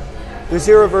has had. There's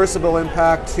irreversible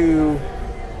impact to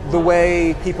the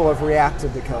way people have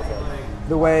reacted to COVID,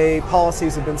 the way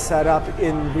policies have been set up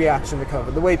in reaction to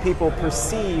COVID, the way people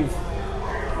perceive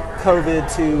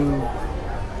COVID to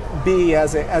be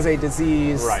as a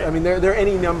disease. Right. I mean, there are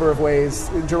any number of ways,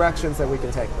 directions that we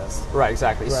can take this. Right.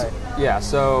 Exactly. Right. Yeah.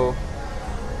 So.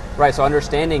 Right. So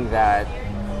understanding that.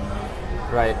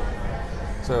 Right.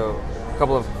 So a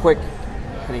couple of quick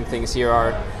hitting things here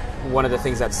are, one of the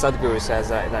things that Sadhguru says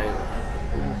that I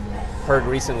heard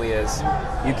recently is,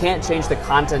 you can't change the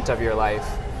content of your life,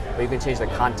 but you can change the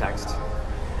context.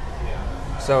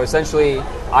 So essentially,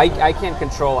 I can't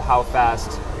control how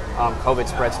fast COVID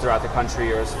spreads throughout the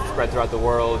country or spread throughout the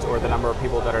world, or the number of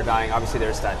people that are dying. Obviously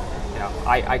there's that,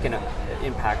 I can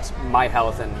impact my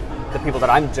health and the people that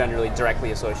I'm generally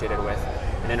directly associated with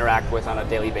and interact with on a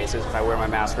daily basis, if I wear my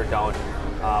mask or don't,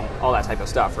 all that type of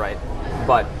stuff, right?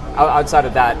 But outside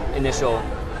of that initial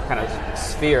kind of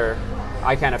sphere,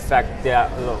 I can affect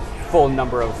the full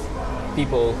number of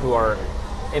people who are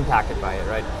impacted by it,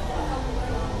 right?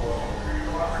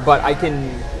 But I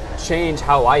can change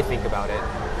how I think about it.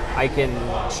 I can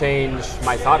change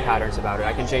my thought patterns about it.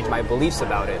 I can change my beliefs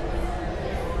about it.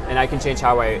 And I can change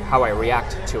how I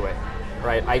react to it,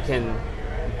 right? I can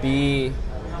be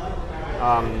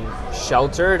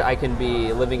sheltered. I can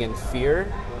be living in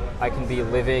fear. I can be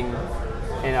living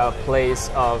in a place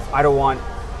of, I don't want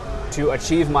to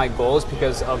achieve my goals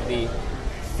because of the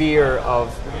fear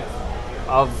of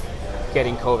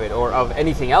getting COVID, or of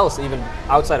anything else, even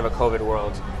outside of a COVID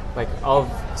world, like of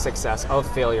success, of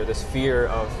failure, this fear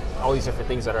of all these different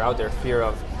things that are out there, fear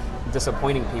of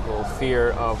disappointing people,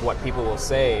 fear of what people will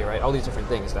say, right? All these different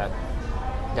things that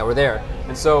were there.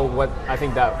 And so what I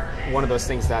think that one of those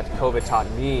things that COVID taught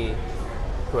me,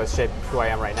 who has shaped who I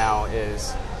am right now,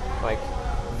 is like,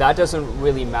 that doesn't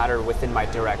really matter within my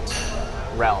direct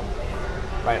realm,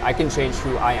 right? I can change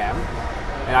who I am,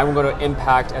 and I'm going to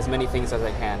impact as many things as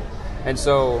I can. And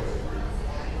so,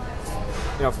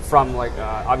 from like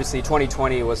obviously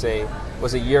 2020 was a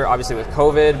year, obviously with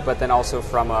COVID, but then also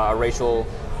from a racial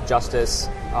justice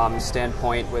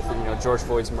standpoint with George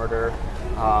Floyd's murder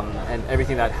and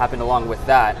everything that happened along with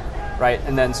that, right?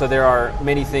 And then so there are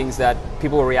many things that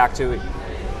people will react to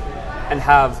and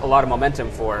have a lot of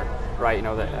momentum for, right?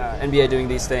 The NBA doing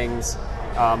these things,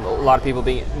 a lot of people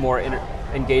being more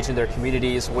engaged in their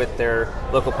communities with their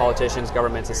local politicians,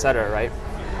 governments, etc., right?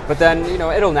 But then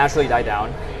it'll naturally die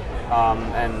down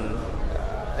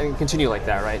and continue like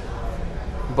that, right?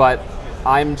 But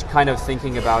I'm kind of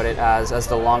thinking about it as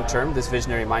the long term, this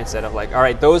visionary mindset of like, all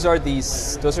right, those are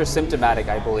symptomatic,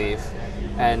 I believe,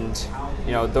 and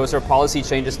those are policy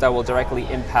changes that will directly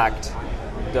impact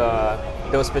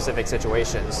those specific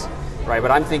situations, right?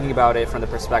 But I'm thinking about it from the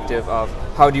perspective of,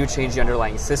 how do you change the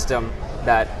underlying system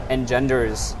that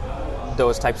engenders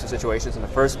those types of situations in the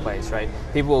first place, right?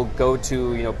 People will go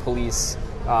to police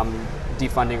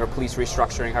defunding or police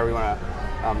restructuring, however you want to,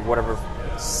 whatever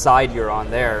side you're on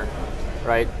there,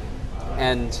 right?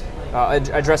 And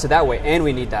address it that way, and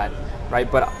we need that, right?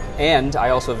 And I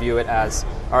also view it as,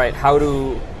 all right, how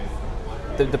do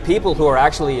the people who are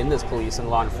actually in this police and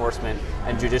law enforcement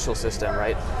and judicial system,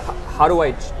 right?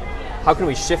 How can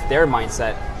we shift their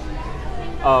mindset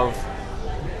of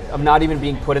not even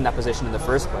being put in that position in the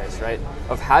first place, right?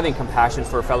 Of having compassion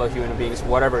for fellow human beings,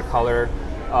 whatever color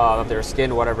of their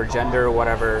skin, whatever gender,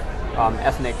 whatever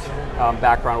ethnic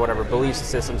background, whatever belief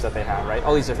systems that they have, right?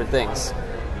 All these different things.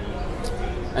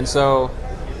 And so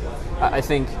I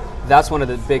think that's one of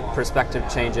the big perspective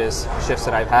shifts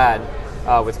that I've had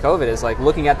with COVID, is like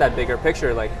looking at that bigger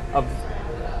picture, like of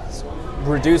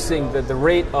reducing the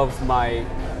rate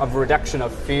of reduction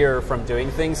of fear from doing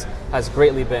things has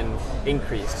greatly been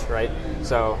increased, right?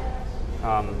 So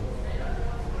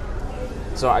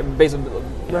I'm basically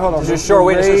Hold on.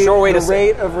 The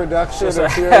rate of reduction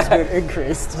of fear has been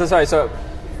increased. So sorry. So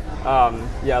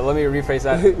yeah, let me rephrase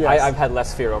that. Yes. I've had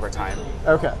less fear over time.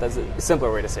 Okay, That's a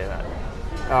simpler way to say that.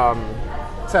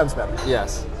 sounds better.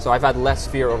 Yes. So I've had less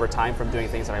fear over time from doing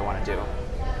things that I want to do,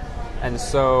 and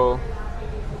so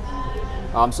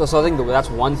I think that's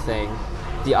one thing.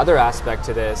 the other aspect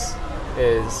to this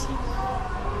is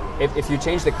if you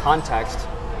change the context,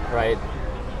 right,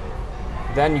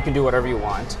 then you can do whatever you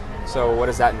want. So what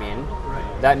does that mean?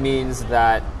 That means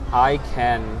that I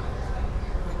can,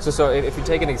 so if you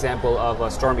take an example of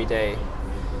a stormy day,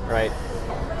 right,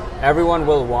 everyone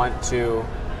will want to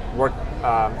work,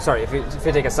 if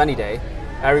you take a sunny day,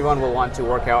 everyone will want to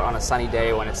work out on a sunny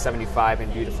day when it's 75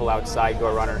 and beautiful outside,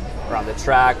 go run around the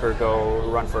track, or go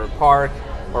run for a park,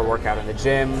 or work out in the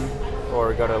gym,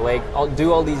 or go to the lake.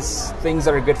 Do all these things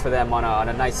that are good for them on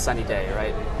a nice sunny day,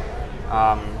 right?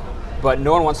 But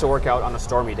no one wants to work out on a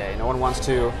stormy day. No one wants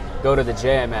to go to the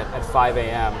gym at 5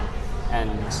 a.m.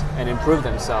 and improve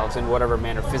themselves in whatever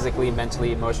manner, physically,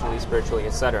 mentally, emotionally, spiritually,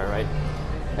 etc., right?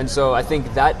 And so I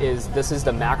think this is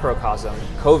the macrocosm.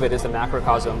 COVID is the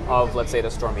macrocosm of, let's say,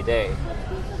 the stormy day,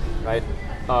 right?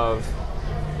 Of,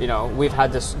 we've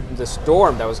had this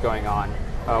storm that was going on.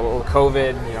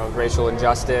 COVID, racial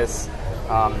injustice,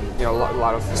 a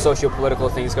lot of socio-political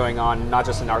things going on, not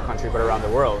just in our country, but around the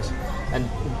world. And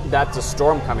that's a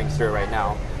storm coming through right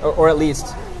now, or at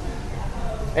least,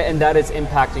 and that is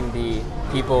impacting the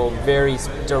people very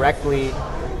directly,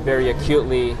 very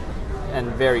acutely, and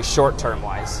very short-term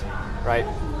wise, right?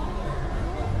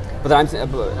 But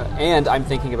I'm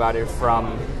thinking about it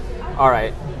from, all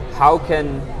right, how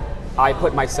can I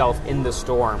put myself in the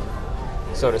storm,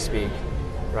 so to speak,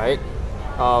 right?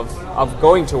 Of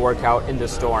going to work out in the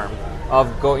storm,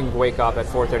 of wake up at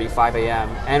 4:35 a.m.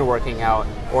 and working out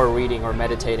or reading or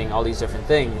meditating, all these different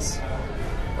things,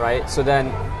 right? So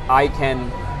then I can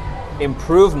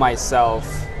improve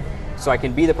myself so I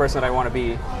can be the person that I want to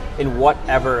be in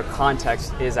whatever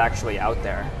context is actually out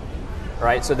there,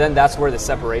 right? So then that's where the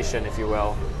separation, if you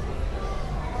will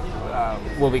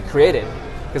be created,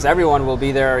 because everyone will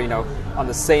be there, on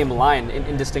the same line,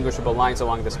 indistinguishable lines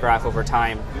along this graph over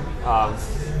time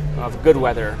of good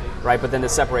weather, right? But then the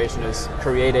separation is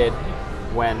created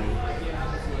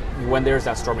when there's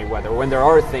that stormy weather, when there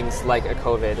are things like a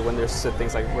COVID, when there's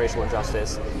things like racial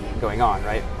injustice going on,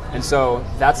 right? And so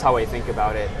that's how I think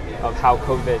about it, of how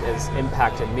COVID has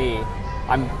impacted me.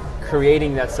 I'm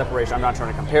creating that separation. I'm not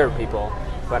trying to compare people,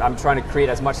 but I'm trying to create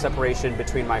as much separation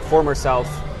between my former self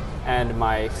and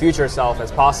my future self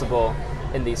as possible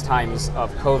in these times of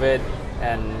COVID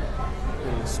and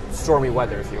stormy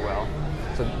weather, if you will.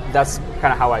 So that's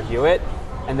kind of how I view it.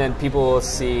 And then people will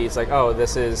see, it's like, oh,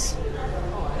 this is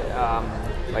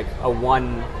like a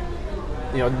one,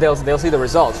 they'll see the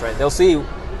results, right? They'll see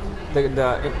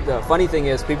the funny thing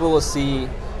is people will see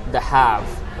the have,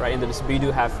 right, in the be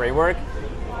do have framework.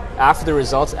 After the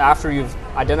results, after you've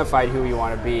identified who you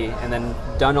want to be and then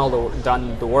done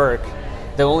the work,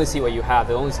 they'll only see what you have.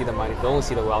 They'll only see the money. They'll only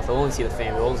see the wealth. They'll only see the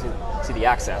fame. They'll only see the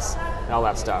access and all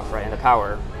that stuff, right, and the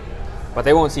power. But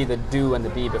they won't see the do and the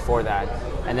be before that.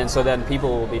 And then people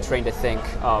will be trained to think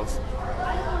of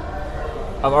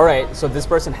all right, so this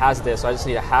person has this, so I just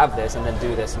need to have this and then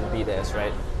do this and be this,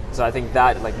 right? So I think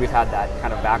that, we've had that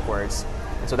kind of backwards.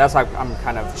 And so that's how I'm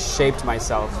kind of shaped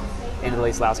myself in the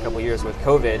last couple of years with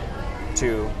COVID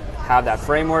to have that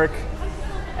framework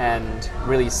and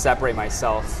really separate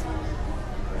myself,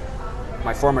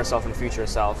 my former self and future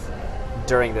self,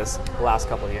 during this last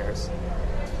couple of years.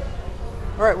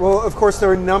 All right. Well, of course,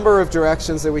 there are a number of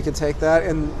directions that we could take that,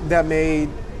 and that may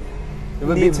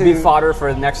be fodder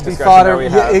for the next discussion that we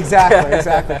have. Yeah,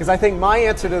 exactly. Because I think my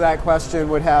answer to that question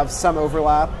would have some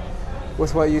overlap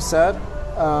with what you said,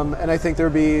 and I think there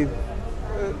would be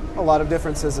a lot of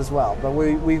differences as well. But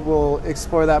we will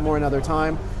explore that more another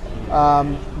time.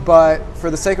 But for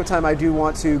the sake of time, I do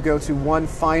want to go to one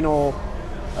final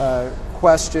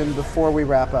question before we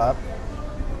wrap up.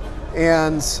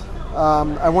 And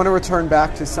I want to return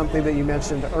back to something that you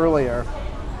mentioned earlier,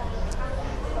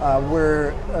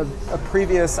 where a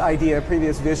previous idea, a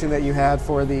previous vision that you had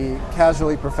for the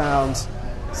Casually Profound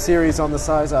series on the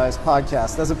Size Eyes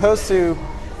podcast, as opposed to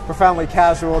Profoundly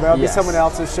Casual, that would be someone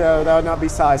else's show. That would not be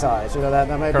Size Eyes.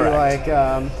 That might Correct.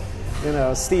 be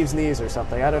like Steve's Knees or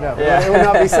something. I don't know. Yeah. It would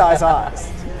not be Size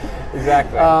Eyes.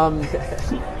 Exactly.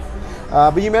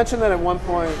 But you mentioned that at one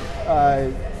point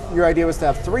your idea was to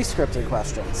have 3 scripted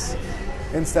questions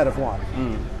instead of 1.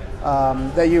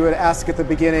 That you would ask at the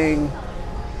beginning,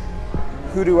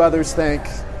 who do others think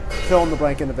fill in the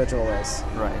blank individual is?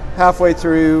 Right. Halfway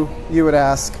through, you would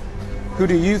ask, who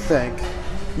do you think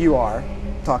you are?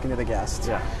 Talking to the guest.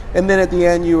 Yeah. And then at the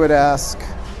end, you would ask,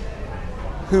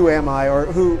 who am I? Or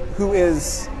who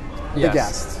is the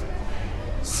guest?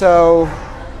 So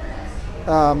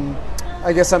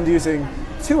I guess I'm using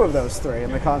 2 of those 3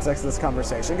 in the context of this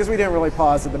conversation, because we didn't really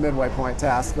pause at the midway point to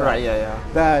ask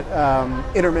that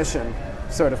intermission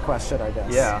sort of question, I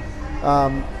guess. Yeah.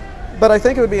 But I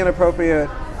think it would be an appropriate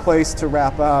place to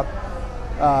wrap up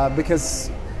because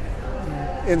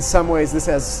in some ways this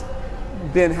has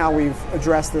been how we've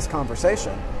addressed this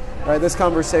conversation. Right? This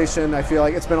conversation, I feel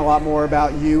like it's been a lot more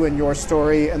about you and your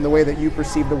story and the way that you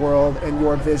perceive the world and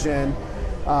your vision.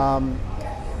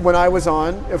 When I was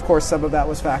on, of course, some of that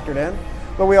was factored in,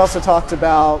 but we also talked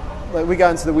about, we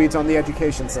got into the weeds on the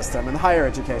education system and the higher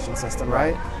education system,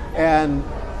 right? And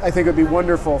I think it would be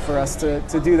wonderful for us to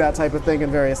do that type of thing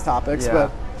in various topics,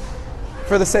 but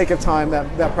for the sake of time,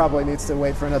 that probably needs to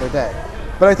wait for another day.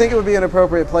 But I think it would be an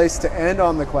appropriate place to end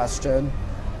on the question,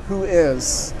 who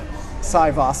is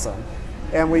Sai Vasam?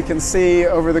 And we can see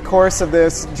over the course of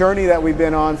this journey that we've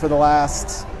been on for the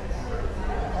last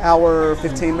hour,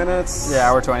 15 minutes? Yeah,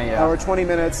 hour 20, yeah. Hour 20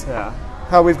 minutes. Yeah.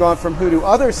 How we've gone from who do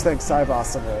others think Sai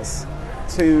Vasam is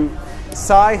to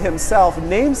Sai himself,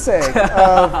 namesake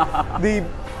of the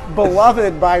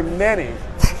beloved by many.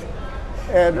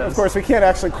 And of course, we can't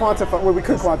actually quantify. Well, we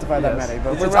could quantify that many,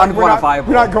 but it's unquantifiable.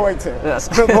 We're not going to. Yes.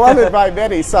 Beloved by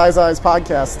many, Sai's Eyes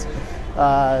podcast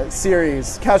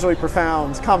series, casually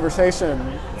profound conversation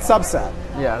subset.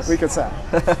 Yes, we could say.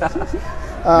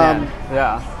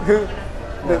 Yeah.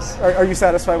 Yes. Are you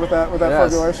satisfied with that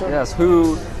formulation? Yes.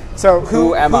 Who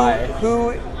am I?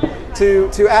 Who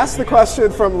to ask the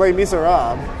question from Les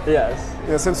Miserables? Yes.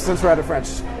 You know, since we're at a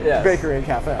French bakery and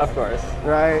cafe. Of course.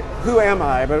 Right? Who am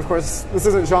I? But of course, this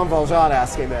isn't Jean Valjean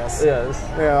asking this. Yes.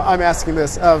 You know, I'm asking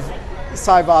this of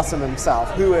Sai Vasam himself.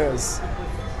 Who is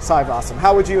Sai Vasam?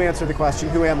 How would you answer the question,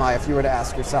 who am I, if you were to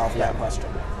ask yourself that question?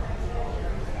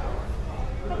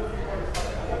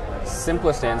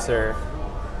 Simplest answer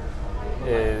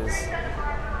is...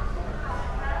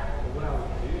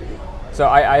 So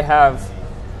I have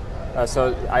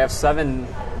 7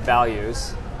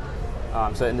 values.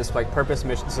 So in this purpose,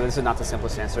 mission. So this is not the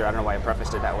simplest answer. I don't know why I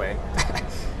prefaced it that way.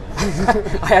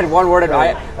 I had one word.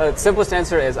 Simplest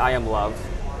answer is I am love.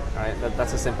 All right,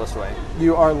 that's the simplest way.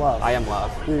 You are love. I am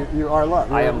love. You are love.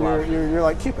 I am love. You're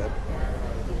like Cupid.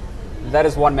 That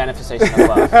is one manifestation of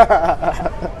love.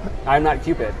 I'm not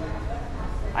Cupid.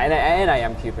 And I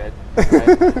am Cupid.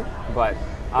 Right? But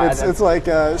it's like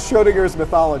Schrodinger's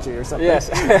mythology or something. Yes.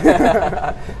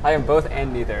 I am both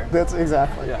and neither. That's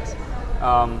exactly. Yes.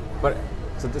 But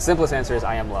so the simplest answer is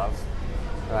I am love.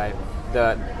 Right.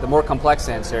 The more complex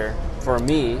answer for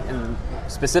me, and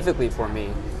specifically for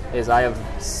me, is I have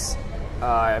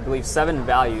I believe 7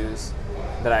 values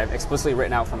that I've explicitly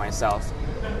written out for myself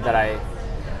that I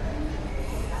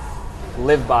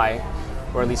live by,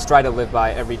 or at least try to live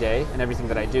by every day in everything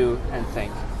that I do and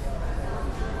think.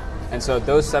 And so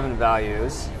those 7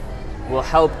 values will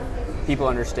help people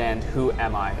understand who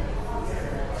am I.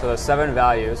 So those 7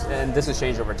 values, and this has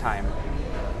changed over time.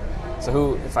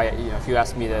 So if you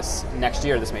ask me this next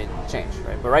year, this may change,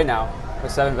 right? But right now,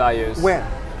 with 7 values. When?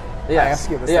 Yes. I ask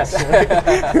you this. Yes.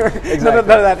 Exactly. None of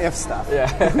that if stuff.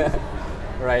 Yeah.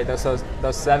 Right.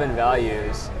 Those 7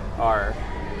 values are: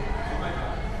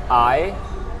 I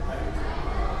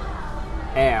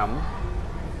am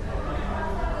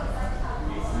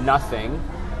nothing,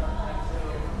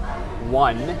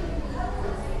 one,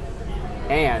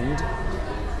 and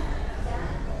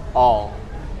all.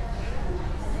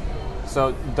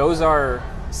 So those are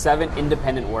 7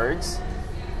 independent words,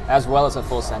 as well as a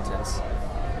full sentence.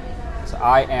 So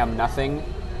I am nothing,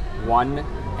 one,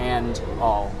 and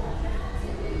all.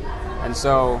 And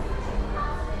so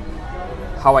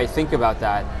how I think about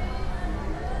that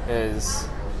is,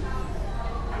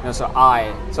 so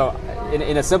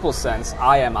in a simple sense,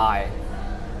 I am I.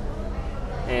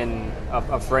 In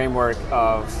a framework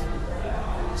of,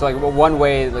 so one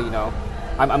way,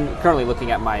 I'm currently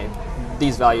looking at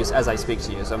these values as I speak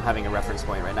to you, so I'm having a reference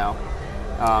point right now.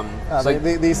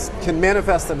 These can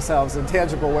manifest themselves in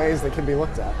tangible ways that can be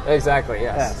looked at. Exactly,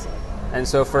 yes. And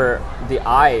so for the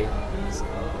I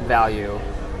value,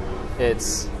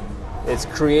 it's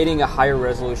creating a higher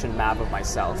resolution map of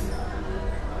myself,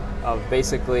 of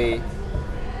basically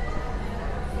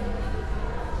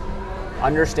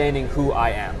understanding who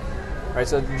I am. Right?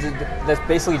 So that's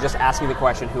basically just asking the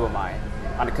question, who am I,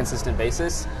 on a consistent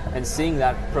basis, and seeing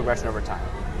that progression over time.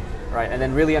 Right, and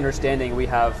then really understanding, we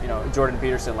have, Jordan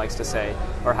Peterson likes to say,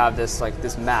 or have this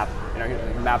map,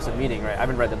 maps of meaning, right? I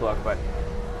haven't read the book, but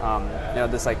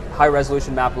this high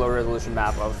resolution map, low resolution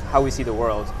map of how we see the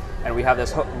world, and we have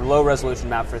this low resolution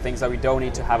map for things that we don't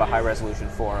need to have a high resolution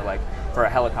for, like for a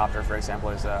helicopter, for example,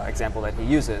 is an example that he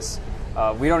uses.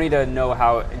 We don't need to know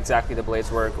how exactly the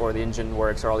blades work or the engine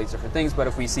works or all these different things, but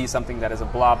if we see something that is a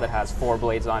blob that has 4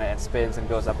 blades on it and spins and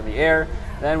goes up in the air,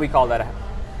 then we call that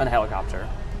a helicopter.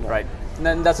 Right, and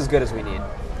then that's as good as we need,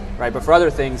 right? But for other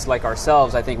things like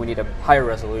ourselves, I think we need a higher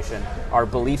resolution. Our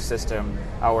belief system,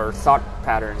 our thought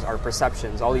patterns, our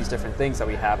perceptions, all these different things that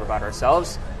we have about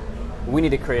ourselves, we need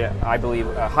to create, I believe,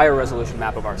 a higher resolution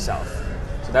map of ourselves.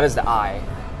 So that is the I.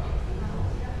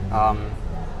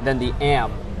 Then the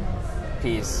am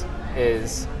piece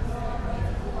is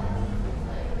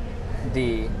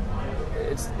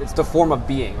it's the form of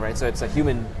being, right? So it's a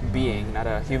human being, not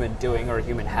a human doing or a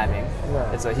human having.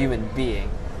 Right. It's a human being,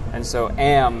 and so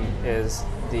am is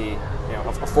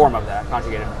a form of that,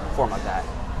 conjugated form of that,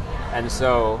 and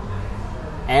so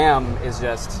am is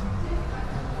just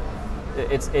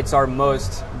it's our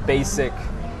most basic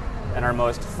and our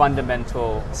most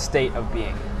fundamental state of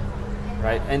being,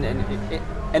 right?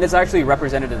 And it's actually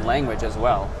represented in language as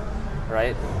well,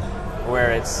 right?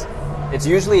 Where it's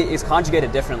usually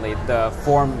conjugated differently. The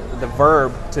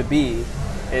verb to be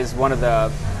is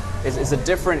is a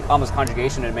different almost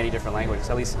conjugation in many different languages,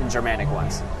 at least in Germanic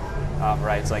ones,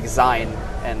 right? It's like sein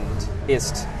and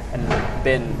ist and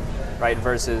bin, right?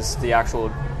 Versus the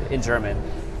actual in German,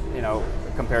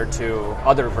 compared to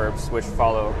other verbs which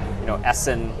follow,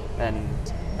 essen and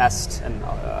est and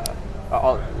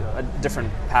all different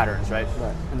patterns, right?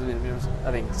 Right. And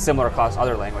I think similar across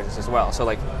other languages as well. So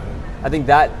I think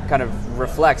that kind of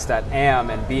reflects that am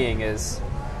and being is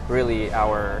really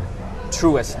our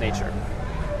truest nature.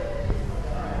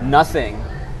 Nothing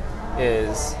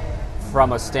is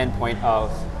from a standpoint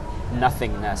of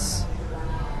nothingness.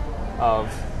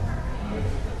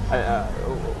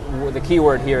 The key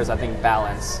word here is, I think,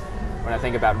 balance. When I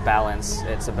think about balance,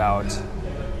 it's about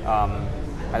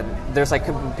there's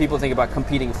people think about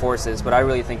competing forces, but I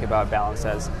really think about balance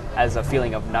as a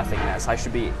feeling of nothingness. I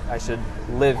should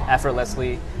live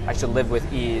effortlessly. I should live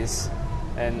with ease,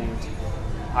 and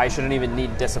I shouldn't even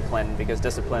need discipline, because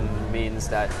discipline means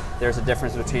that there's a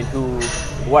difference between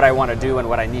what I want to do and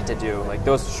what I need to do. Like,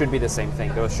 those should be the same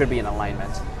thing. Those should be in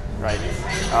alignment, right?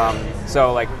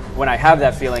 So when I have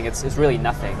that feeling, it's really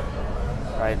nothing,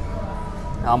 right?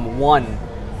 One,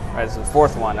 right? It's the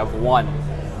fourth one of one.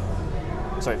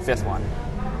 Sorry, fifth one.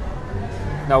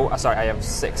 No, sorry, I have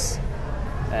six,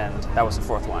 and that was the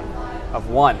fourth one. Of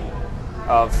one,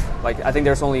 I think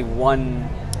there's only one.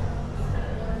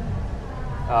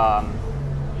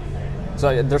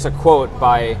 So there's a quote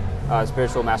by a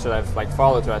spiritual master that I've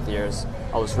followed throughout the years.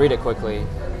 I'll just read it quickly.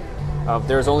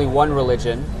 There's only one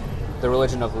religion, the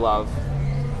religion of love.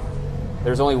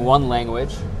 There's only one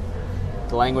language,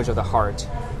 the language of the heart.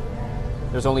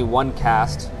 There's only one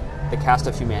caste, the caste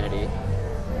of humanity.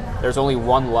 There's only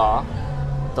one law,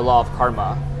 the law of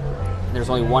karma. And there's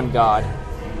only one God.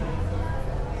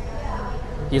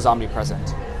 He is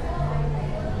omnipresent.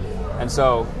 And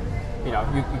so, we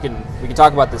can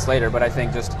talk about this later, but I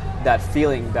think just that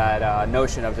feeling, that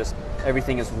notion of just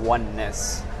everything is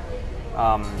oneness,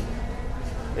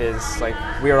 is like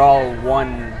we are all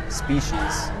one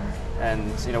species.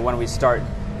 And when we start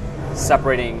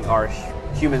separating our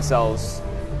human selves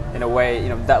in a way,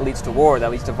 that leads to war, that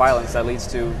leads to violence, that leads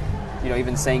to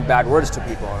even saying bad words to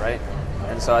people, right?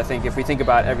 And so I think if we think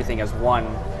about everything as one,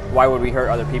 why would we hurt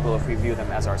other people if we view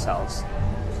them as ourselves,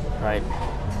 right?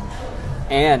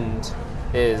 And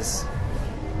is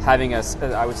having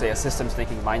I would say a systems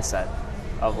thinking mindset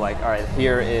of all right,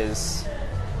 here is,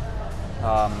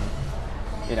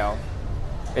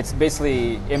 it's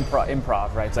basically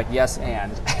improv, right? It's like yes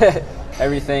and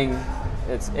everything.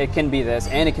 It can be this,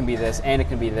 and it can be this, and it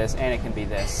can be this, and it can be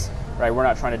this, right? We're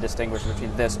not trying to distinguish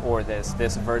between this or this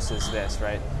versus this,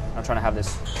 right? I'm not trying to have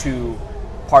this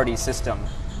two-party system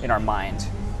in our mind,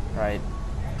 right?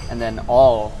 And then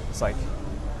it's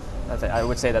I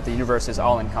would say that the universe is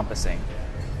all-encompassing,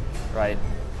 right?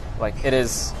 It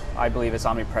is, I believe it's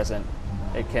omnipresent.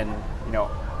 It can,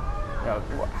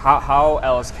 how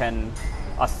else can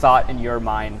a thought in your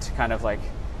mind kind of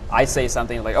I say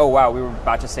something like, oh wow, we were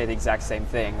about to say the exact same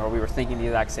thing, or we were thinking the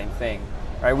exact same thing,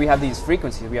 right? We have these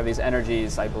frequencies, we have these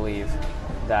energies, I believe,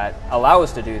 that allow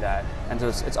us to do that. And so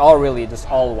it's all really just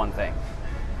all one thing.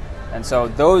 And so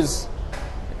those,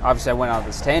 obviously I went on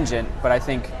this tangent, but I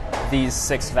think these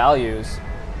 6 values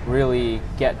really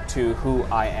get to who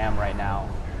I am right now.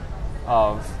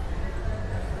 Of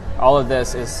all of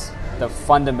this is the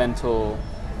fundamental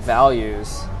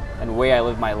values and way I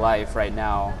live my life right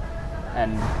now,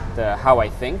 and how I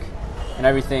think, and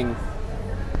everything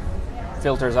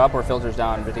filters up or filters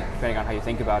down depending on how you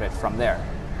think about it from there.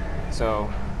 So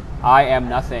I am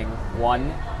nothing,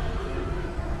 one,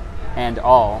 and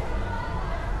all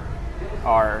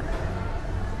are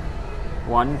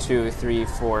 1, 2, 3,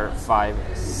 4, 5,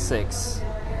 6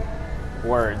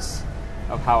 words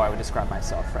of how I would describe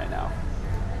myself right now.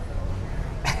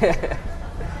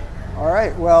 All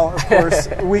right. Well, of course,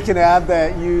 we can add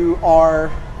that you are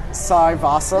Sai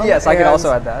Vasam. Yes, I can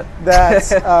also add that.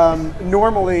 That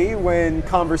normally when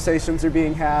conversations are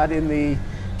being had in the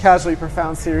Casually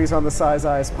Profound series on the Size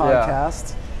Eyes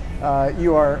podcast,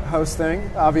 you are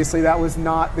hosting. Obviously, that was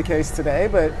not the case today,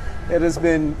 but it has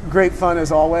been great fun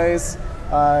as always.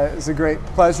 It's a great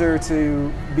pleasure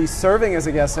to be serving as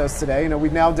a guest host today. You know,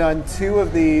 we've now done 2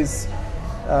 of these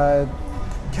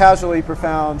casually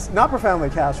profound, not profoundly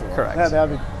casual. Correct. That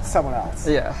would be someone else.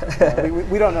 Yeah.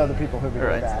 We don't know the people who be doing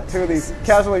Right. that. 2 of these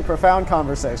casually profound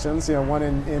conversations, you know, one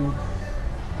in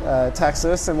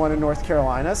Texas and one in North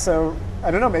Carolina. So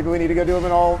I don't know, maybe we need to go do them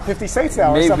in all 50 states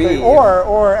now or something.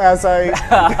 Or as I,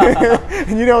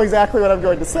 and you know exactly what I'm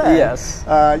going to say. Yes.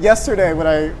 Yesterday when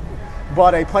I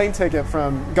bought a plane ticket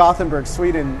from Gothenburg,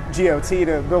 Sweden, GOT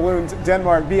to Billund,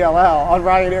 Denmark, BLL on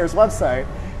Ryanair's website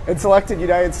and selected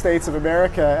United States of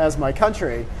America as my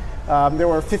country, there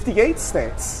were 58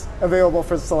 states available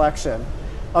for selection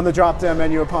on the drop-down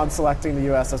menu upon selecting the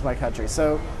U.S. as my country.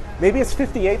 So maybe it's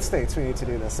 58 states we need to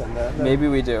do this in. The Maybe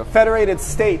we do. Federated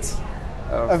State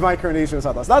of Micronesia is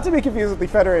on this. Not to be confused with the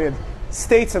Federated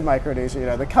States of Micronesia, you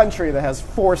know, the country that has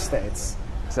 4 states.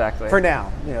 Exactly. For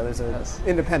now, you know, there's an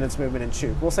independence movement in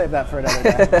Chuk. We'll save that for another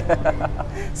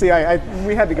day. See,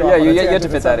 we had to go. Yeah, off on you a had tangent to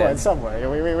fit that in somewhere. Yeah,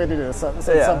 we had to do this at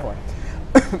some point.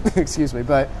 Excuse me,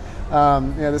 but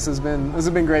yeah, this has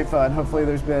been great fun. Hopefully,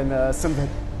 there's been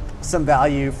some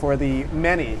value for the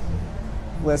many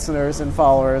listeners and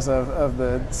followers of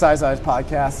the Size Eyes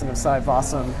podcast and of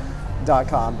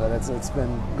SaiVasam.com. But it's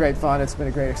been great fun. It's been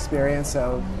a great experience.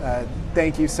 So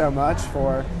thank you so much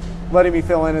for letting me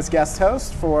fill in as guest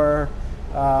host, for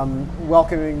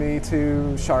welcoming me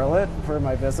to Charlotte for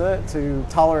my visit, to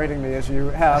tolerating me as you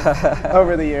have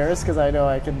over the years, because I know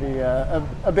I can be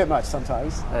a bit much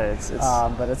sometimes.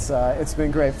 But it's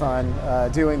been great fun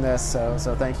doing this,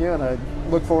 so thank you, and I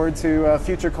look forward to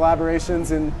future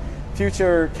collaborations and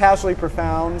future Casually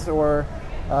Profound or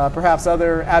perhaps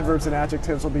other adverbs and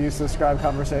adjectives will be used to describe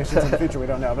conversations in the future. We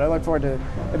don't know, but I look forward to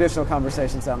additional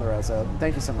conversations down the road. So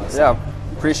thank you so much. Yeah,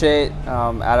 appreciate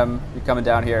Adam you coming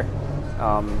down here.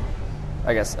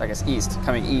 I guess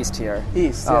coming east here.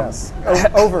 East, yes.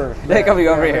 Over. They're coming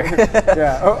over here.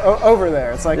 Yeah, over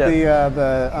there. It's like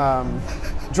the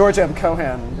George M.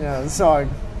 Cohan, the song.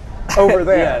 Over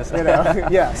there, Yes. You know,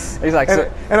 yes, Exactly.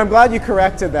 And I'm glad you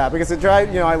corrected that, because it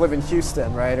drives. You know, I live in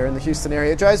Houston, right, or in the Houston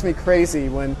area. It drives me crazy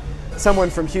when someone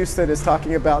from Houston is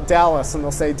talking about Dallas and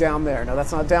they'll say down there. No,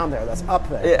 that's not down there. That's up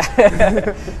there.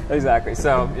 Yeah. Exactly.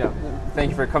 So thank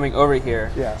you for coming over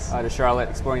here. Yes. To Charlotte,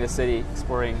 exploring the city,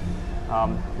 exploring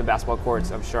the basketball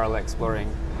courts of Charlotte, exploring.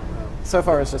 So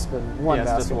far, it's just been one Yes,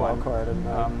 just basketball one. court, and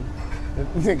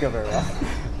it didn't go very well.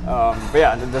 But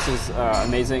yeah, this is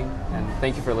amazing, and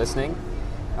thank you for listening.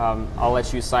 I'll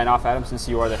let you sign off, Adam, since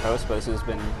you are the host, but this has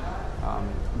been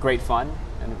great fun,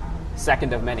 and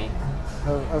second of many.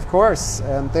 Of course,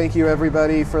 and thank you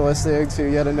everybody for listening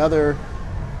to yet another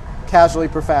Casually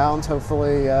Profound,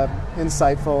 hopefully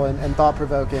insightful and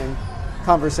thought-provoking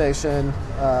conversation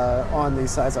on the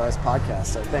Size Eyes podcast.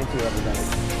 So thank you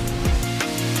everybody.